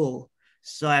no.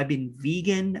 So I've been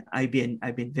vegan. I've been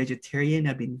vegetarian.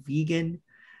 I've been vegan.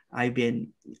 I've been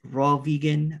raw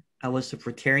vegan. I was a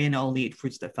fruitarian. I only ate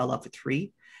fruits that fell off a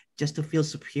tree just to feel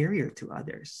superior to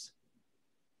others.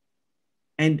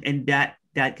 And that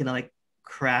kind of like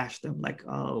crashed. I'm like,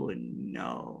 oh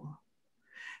no.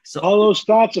 So all those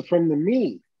thoughts are from the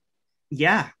me.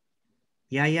 yeah,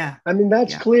 yeah. I mean,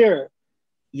 that's Yeah. clear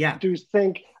Yeah. to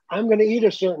think I'm going to eat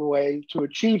a certain way to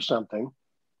achieve something,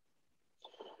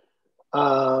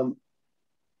 um,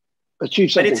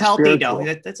 achieve But it's something healthy though.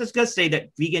 spiritual. Let's just go say that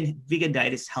vegan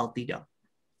diet is healthy though.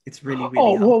 It's really, really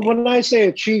Oh, well, healthy. when I say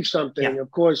achieve something, Yeah.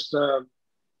 of course,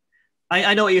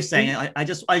 I know what you're saying. we, I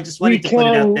just we wanted to put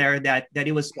it out can, there that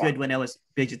it was yeah. good when I was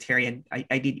vegetarian.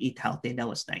 I did eat healthy and that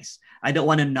was nice. I don't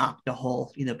want to knock the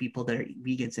whole, people that are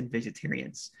vegans and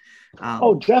vegetarians.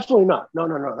 Oh, Um, definitely not. No,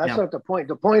 no, no. That's yeah. not the point.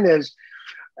 The point is,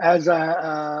 as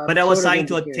I But I was sort of trying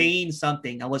to indicated. attain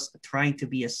something. I was trying to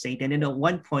be a saint. And then at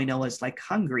one point I was like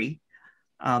hungry.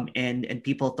 And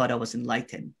people thought I was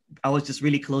enlightened. I was just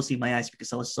really closing my eyes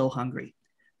because I was so hungry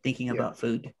thinking Yeah. about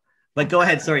food. But go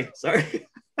ahead. Sorry.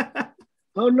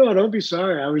 Oh no, don't be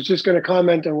sorry. I was just going to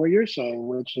comment on what you're saying,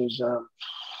 which is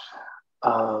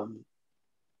um,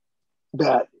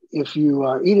 that if you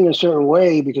are eating a certain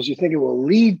way because you think it will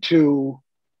lead to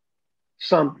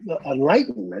some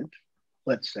enlightenment,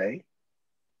 let's say,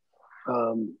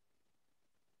 um,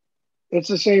 it's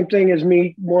the same thing as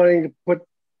me wanting to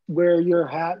wear your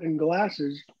hat and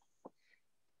glasses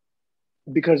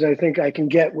because I think I can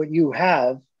get what you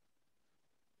have,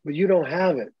 but you don't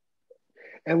have it.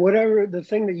 And whatever the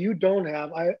thing that you don't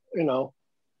have,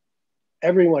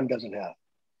 everyone doesn't have.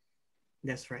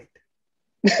 That's right.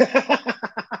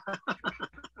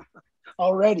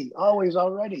 Already, always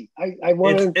already. I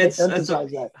want to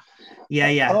emphasize that.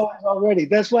 Yeah. Always already.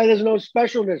 That's why there's no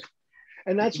specialness.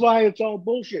 And that's why it's all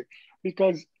bullshit.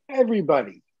 Because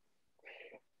everybody,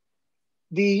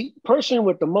 the person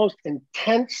with the most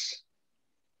intense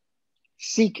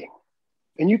seeking,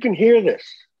 and you can hear this.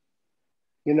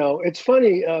 It's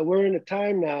funny. We're in a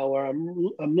time now where I'm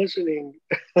listening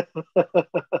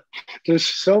to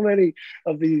so many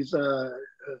of these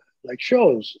like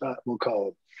shows. We'll call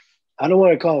them. I don't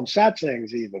want to call them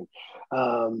satsangs even.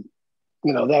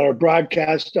 That are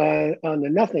broadcast on the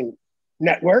Nothing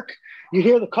Network. You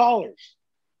hear the callers,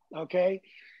 okay,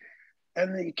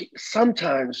 and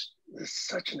sometimes there's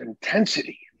such an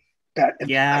intensity that if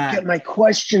I get my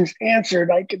questions answered,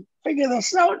 I can figure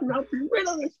this out and I'll be rid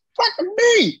of this fucking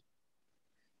me.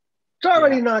 It's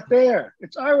already not there.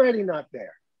 It's already not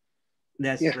there.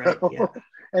 That's right. Yeah.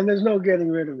 And there's no getting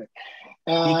rid of it.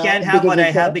 You can't have what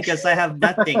I have because I have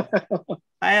nothing.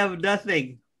 I have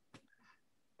nothing.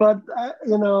 But,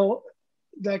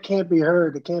 that can't be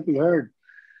heard. It can't be heard.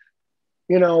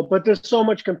 But there's so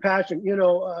much compassion.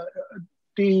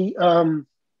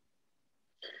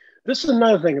 This is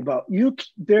another thing about you.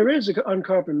 There is an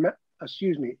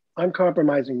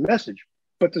uncompromising message,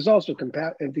 but there's also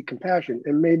compassion,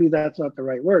 and maybe that's not the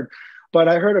right word. But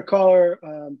I heard a caller,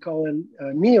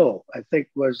 Neil, I think,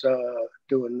 was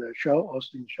doing the show,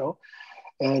 hosting the show,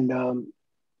 and the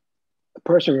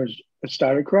person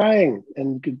started crying,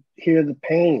 and you could hear the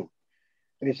pain.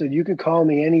 And he said, "You can call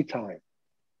me anytime."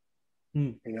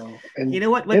 And you know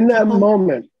what? In that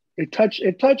moment, it touched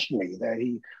me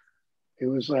that it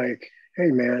was like,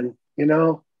 "Hey, man,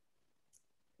 I'm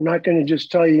not going to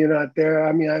just tell you you're not there.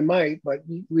 I mean, I might, but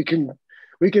we can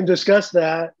discuss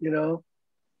that,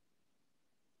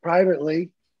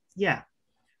 privately." Yeah.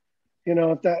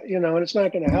 If that, and it's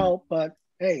not going to help, but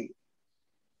hey,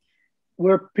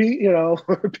 we're people.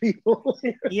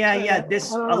 Yeah.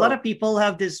 A lot of people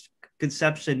have this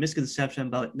misconception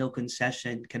about no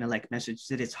concession kind of like message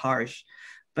that it's harsh.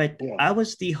 But I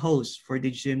was the host for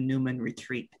the Jim Newman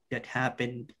retreat that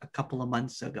happened a couple of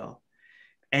months ago.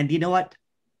 And you know what?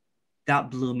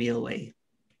 That blew me away.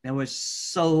 There was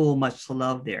so much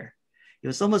love there. It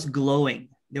was almost glowing.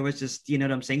 There was just, you know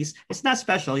what I'm saying? It's not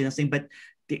special, you know what I'm saying? But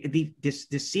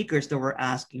the seekers that were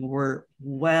asking were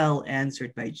well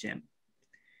answered by Jim.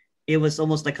 It was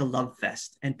almost like a love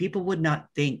fest. And people would not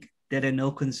think that a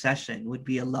no concession would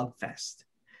be a love fest.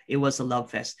 It was a love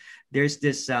fest. There's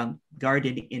this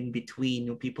garden in between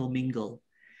where people mingle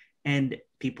and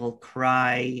people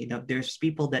cry. There's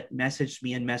people that message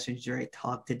me on Messenger. I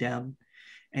talk to them,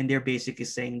 and they're basically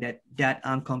saying that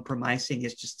uncompromising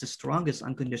is just the strongest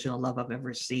unconditional love I've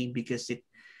ever seen, because it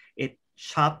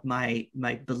chopped my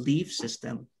belief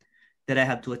system that I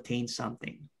have to attain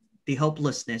something. The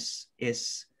hopelessness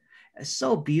is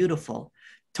so beautiful.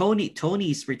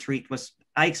 Tony's retreat was,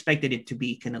 I expected it to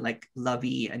be kind of like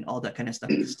lovey and all that kind of stuff,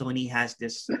 because Tony has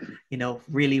this,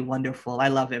 really wonderful, I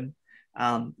love him,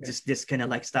 just this kind of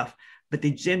like stuff. But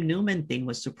the Jim Newman thing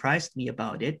was surprised me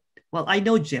about it. Well, I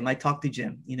know Jim. I talked to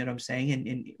Jim, you know what I'm saying?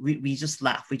 And we just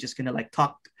laugh. We just kind of like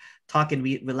talk, and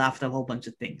we laughed a whole bunch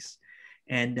of things.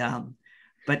 And,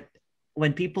 but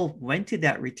when people went to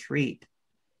that retreat,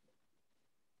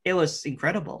 it was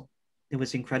incredible. It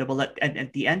was incredible. And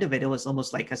at the end of it, it was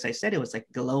almost like, as I said, it was like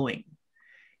glowing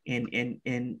in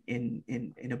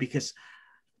because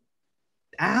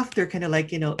after kind of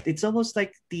like, it's almost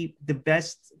like the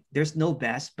best, there's no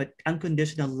best, but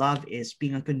unconditional love is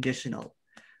being unconditional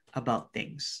about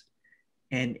things.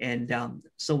 And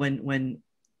so when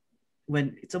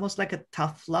it's almost like a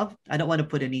tough love, I don't want to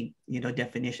put any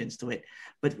definitions to it,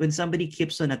 but when somebody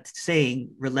keeps on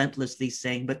saying, relentlessly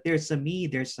saying, but there's a me,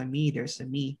 there's a me, there's a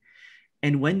me,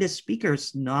 and when the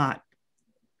speaker's not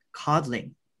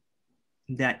coddling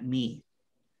that me,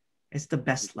 it's the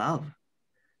best love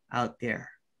out there.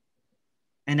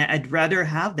 And I'd rather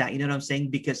have that, you know what I'm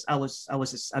saying? Because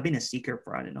I've been a seeker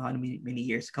for I don't know how many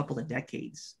years, a couple of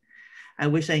decades. I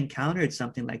wish I encountered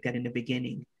something like that in the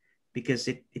beginning, because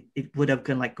it would have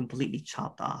been like completely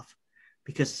chopped off.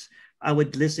 Because I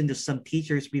would listen to some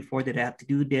teachers before that I have to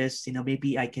do this,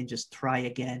 maybe I can just try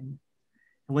again.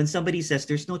 And when somebody says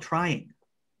there's no trying,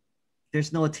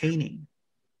 there's no attaining,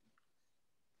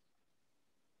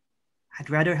 I'd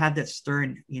rather have that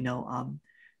stern,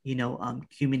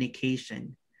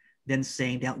 communication than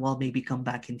saying that, well, maybe come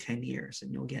back in 10 years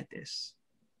and you'll get this.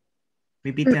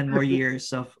 Maybe 10 more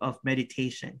years of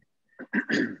meditation.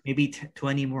 Maybe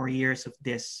 20 more years of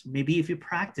this. Maybe if you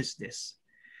practice this.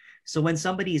 So when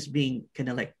somebody is being kind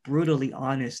of like brutally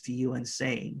honest to you and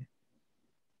saying,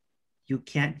 you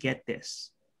can't get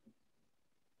this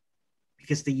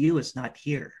because the you is not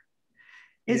here,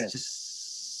 it's Yes.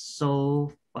 just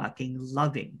so fucking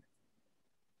loving.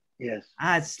 Yes.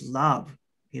 That's love.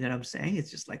 You know what I'm saying?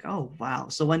 It's just like, oh, wow.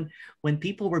 So when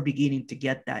people were beginning to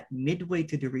get that midway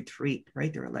to the retreat,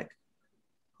 right, they were like,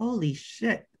 holy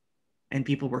shit. And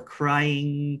people were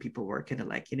crying. People were kind of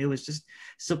like, it was just,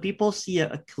 so people see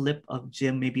a clip of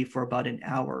Jim maybe for about an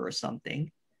hour or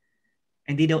something,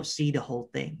 and they don't see the whole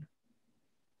thing.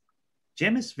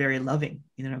 Jim is very loving,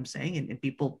 you know what I'm saying? And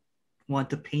people want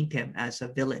to paint him as a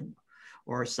villain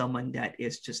or someone that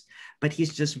is just, but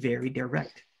he's just very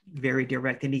direct,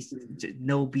 and he's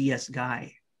no BS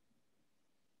guy.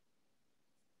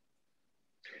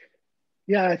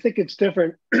 Yeah, I think it's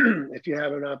different if you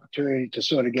have an opportunity to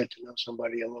sort of get to know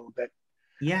somebody a little bit.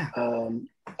 Yeah.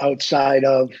 Outside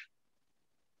of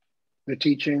the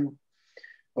teaching,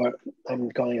 or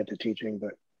I'm calling it the teaching,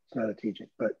 but it's not a teaching,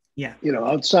 but yeah,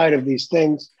 outside of these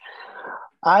things.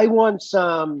 I once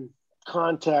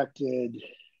contacted,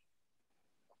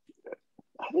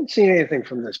 I haven't seen anything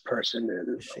from this person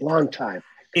in a long time.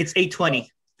 It's 8:20.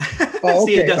 Oh,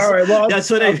 okay. See, all right. Well, that's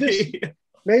what I mean.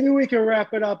 Maybe we can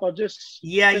wrap it up. I'll just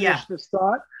finish this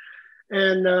thought.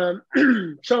 And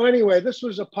so anyway, this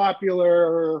was a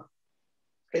popular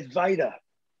Advaita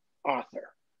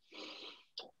author.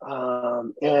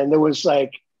 And there was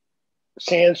like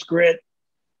Sanskrit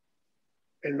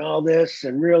and all this,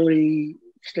 and really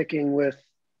sticking with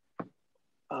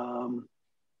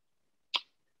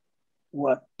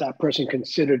what that person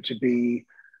considered to be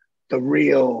the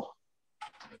real,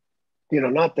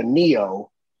 not the neo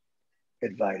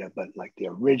Advaita, but like the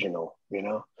original,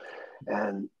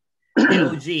 and the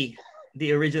OG,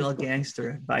 the original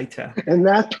gangster Advaita. And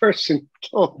that person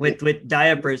told me, with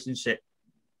diapers and shit.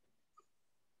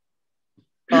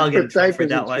 Oh, I'll get in trouble for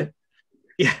that one.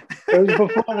 Yeah.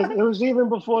 It was even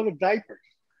before the diapers.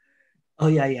 Oh,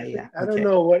 yeah. I don't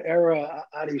know what era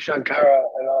Adi Shankara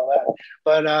and all that,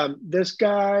 but this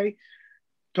guy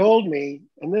told me,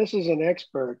 and this is an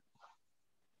expert.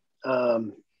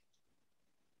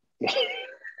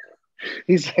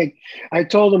 He's like, I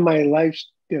told him my life,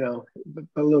 a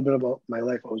little bit about my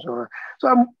life, what was going on. So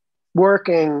I'm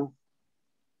working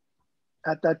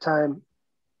at that time,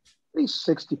 at least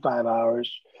 65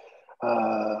 hours,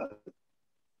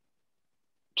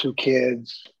 2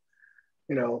 kids,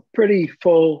 pretty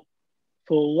full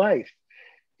life.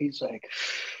 He's like,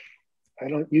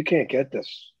 you can't get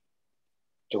this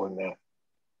doing that.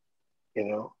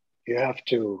 You have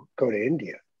to go to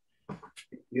India.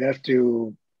 You have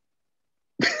to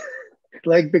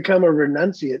like become a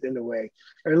renunciate in a way,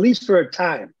 or at least for a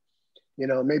time,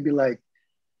 maybe like,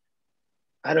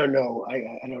 I don't know.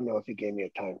 I don't know if he gave me a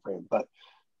time frame, but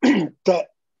that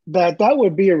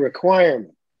would be a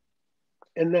requirement.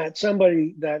 And that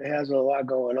somebody that has a lot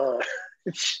going on,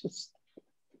 it's just,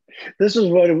 this is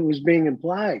what it was being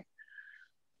implied.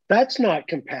 That's not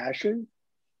compassion.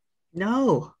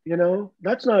 No.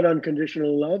 That's not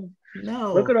unconditional love.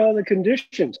 No. Look at all the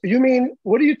conditions. You mean,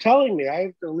 what are you telling me? I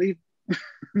have to leave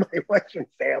my wife and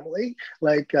family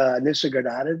like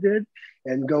Nisargadatta did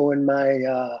and go in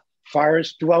my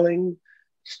forest dwelling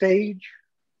stage?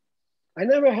 I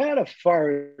never had a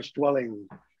forest dwelling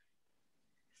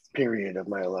period of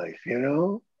my life,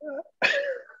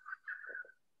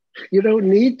 You don't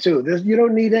need to. You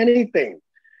don't need anything.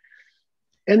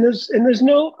 And there's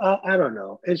no, I don't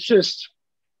know. It's just,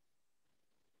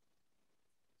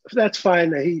 that's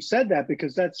fine that he said that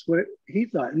because that's what he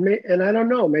thought. And I don't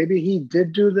know, maybe he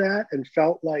did do that and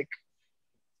felt like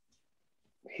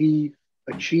he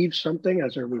achieved something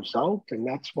as a result. And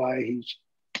that's why he's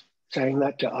saying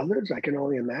that to others. I can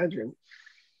only imagine.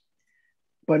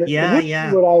 But it Yeah, wouldn't be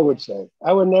yeah. what I would say.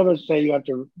 I would never say you have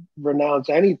to renounce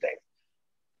anything.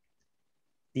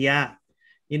 Yeah.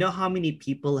 You know how many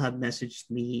people have messaged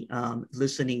me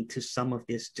listening to some of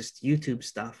this just YouTube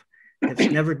stuff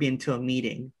that's never been to a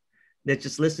meeting, that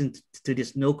just listen to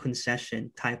this no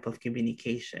concession type of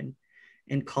communication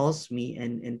and calls me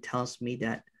and tells me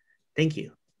that, thank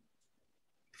you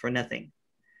for nothing.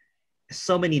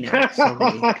 So many now, so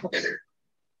many.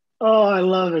 Oh, I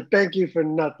love it. Thank you for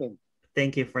nothing.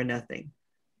 Thank you for nothing.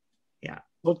 Yeah.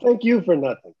 Well, thank you for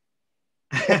nothing.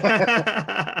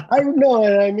 I know,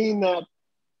 and I mean that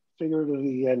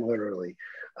figuratively and literally.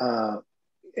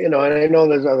 And I know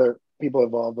there's other people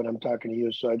involved, but I'm talking to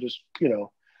you. So I just,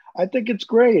 I think it's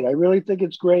great. I really think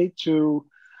it's great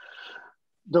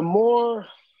the more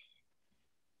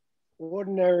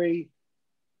ordinary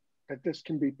that this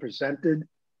can be presented.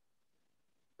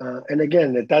 And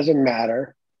again, it doesn't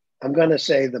matter. I'm going to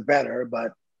say the better,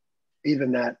 but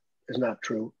even that is not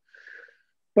true.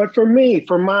 But for me,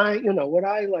 for my, what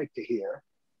I like to hear,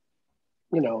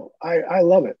 I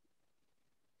love it.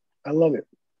 I love it.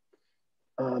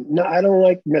 No, I don't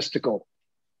like mystical,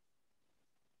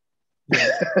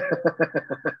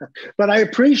 but I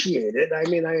appreciate it. I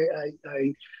mean, I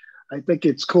think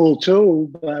it's cool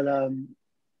too. But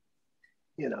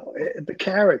the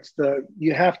carrots,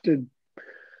 you have to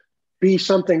be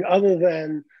something other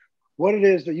than what it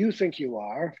is that you think you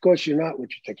are. Of course, you're not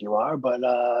what you think you are, but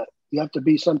you have to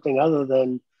be something other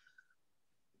than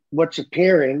what's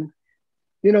appearing.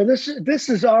 This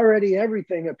is already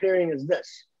everything appearing as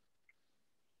this.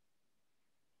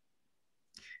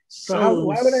 So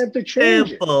why would I have to change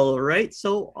simple, right?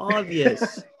 So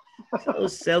obvious. So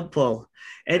simple.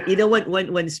 And you know what?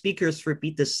 When speakers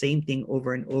repeat the same thing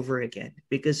over and over again,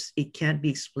 because it can't be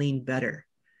explained better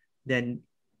than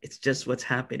it's just what's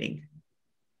happening.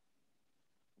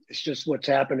 It's just what's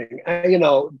happening.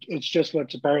 It's just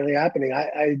what's apparently happening.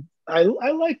 I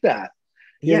like that.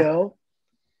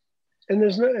 And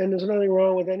there's nothing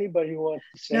wrong with anybody who wants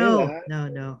to say that.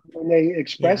 No. When they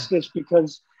express this,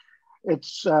 because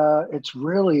it's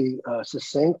really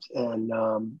succinct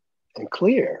and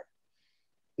clear.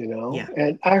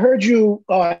 And I heard you.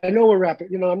 I know we're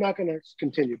wrapping. I'm not going to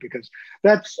continue because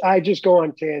I just go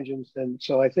on tangents, and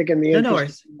so I think in the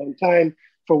interest of time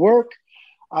for work.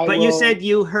 You said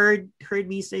you heard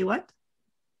me say what?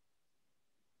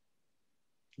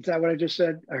 Is that what I just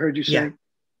said? I heard you say.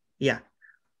 Yeah.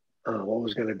 What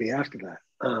was going to be after that?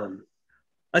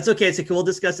 That's okay. It's okay. We'll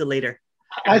discuss it later.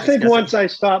 I think once I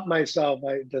stopped myself,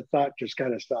 the thought just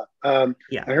kind of stopped. I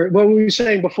heard what were you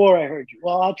saying before I heard you.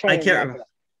 Well, I'll try. I can't remember.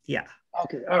 Yeah.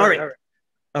 Okay. All right.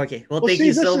 Okay. Well, thank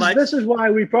you so much. This is why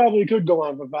we probably could go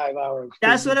on for 5 hours.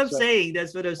 That's what I'm saying.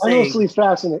 Honestly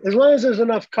fascinating. As long as there's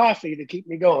enough coffee to keep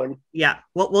me going. Yeah.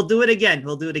 We'll do it again.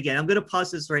 I'm going to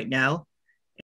pause this right now.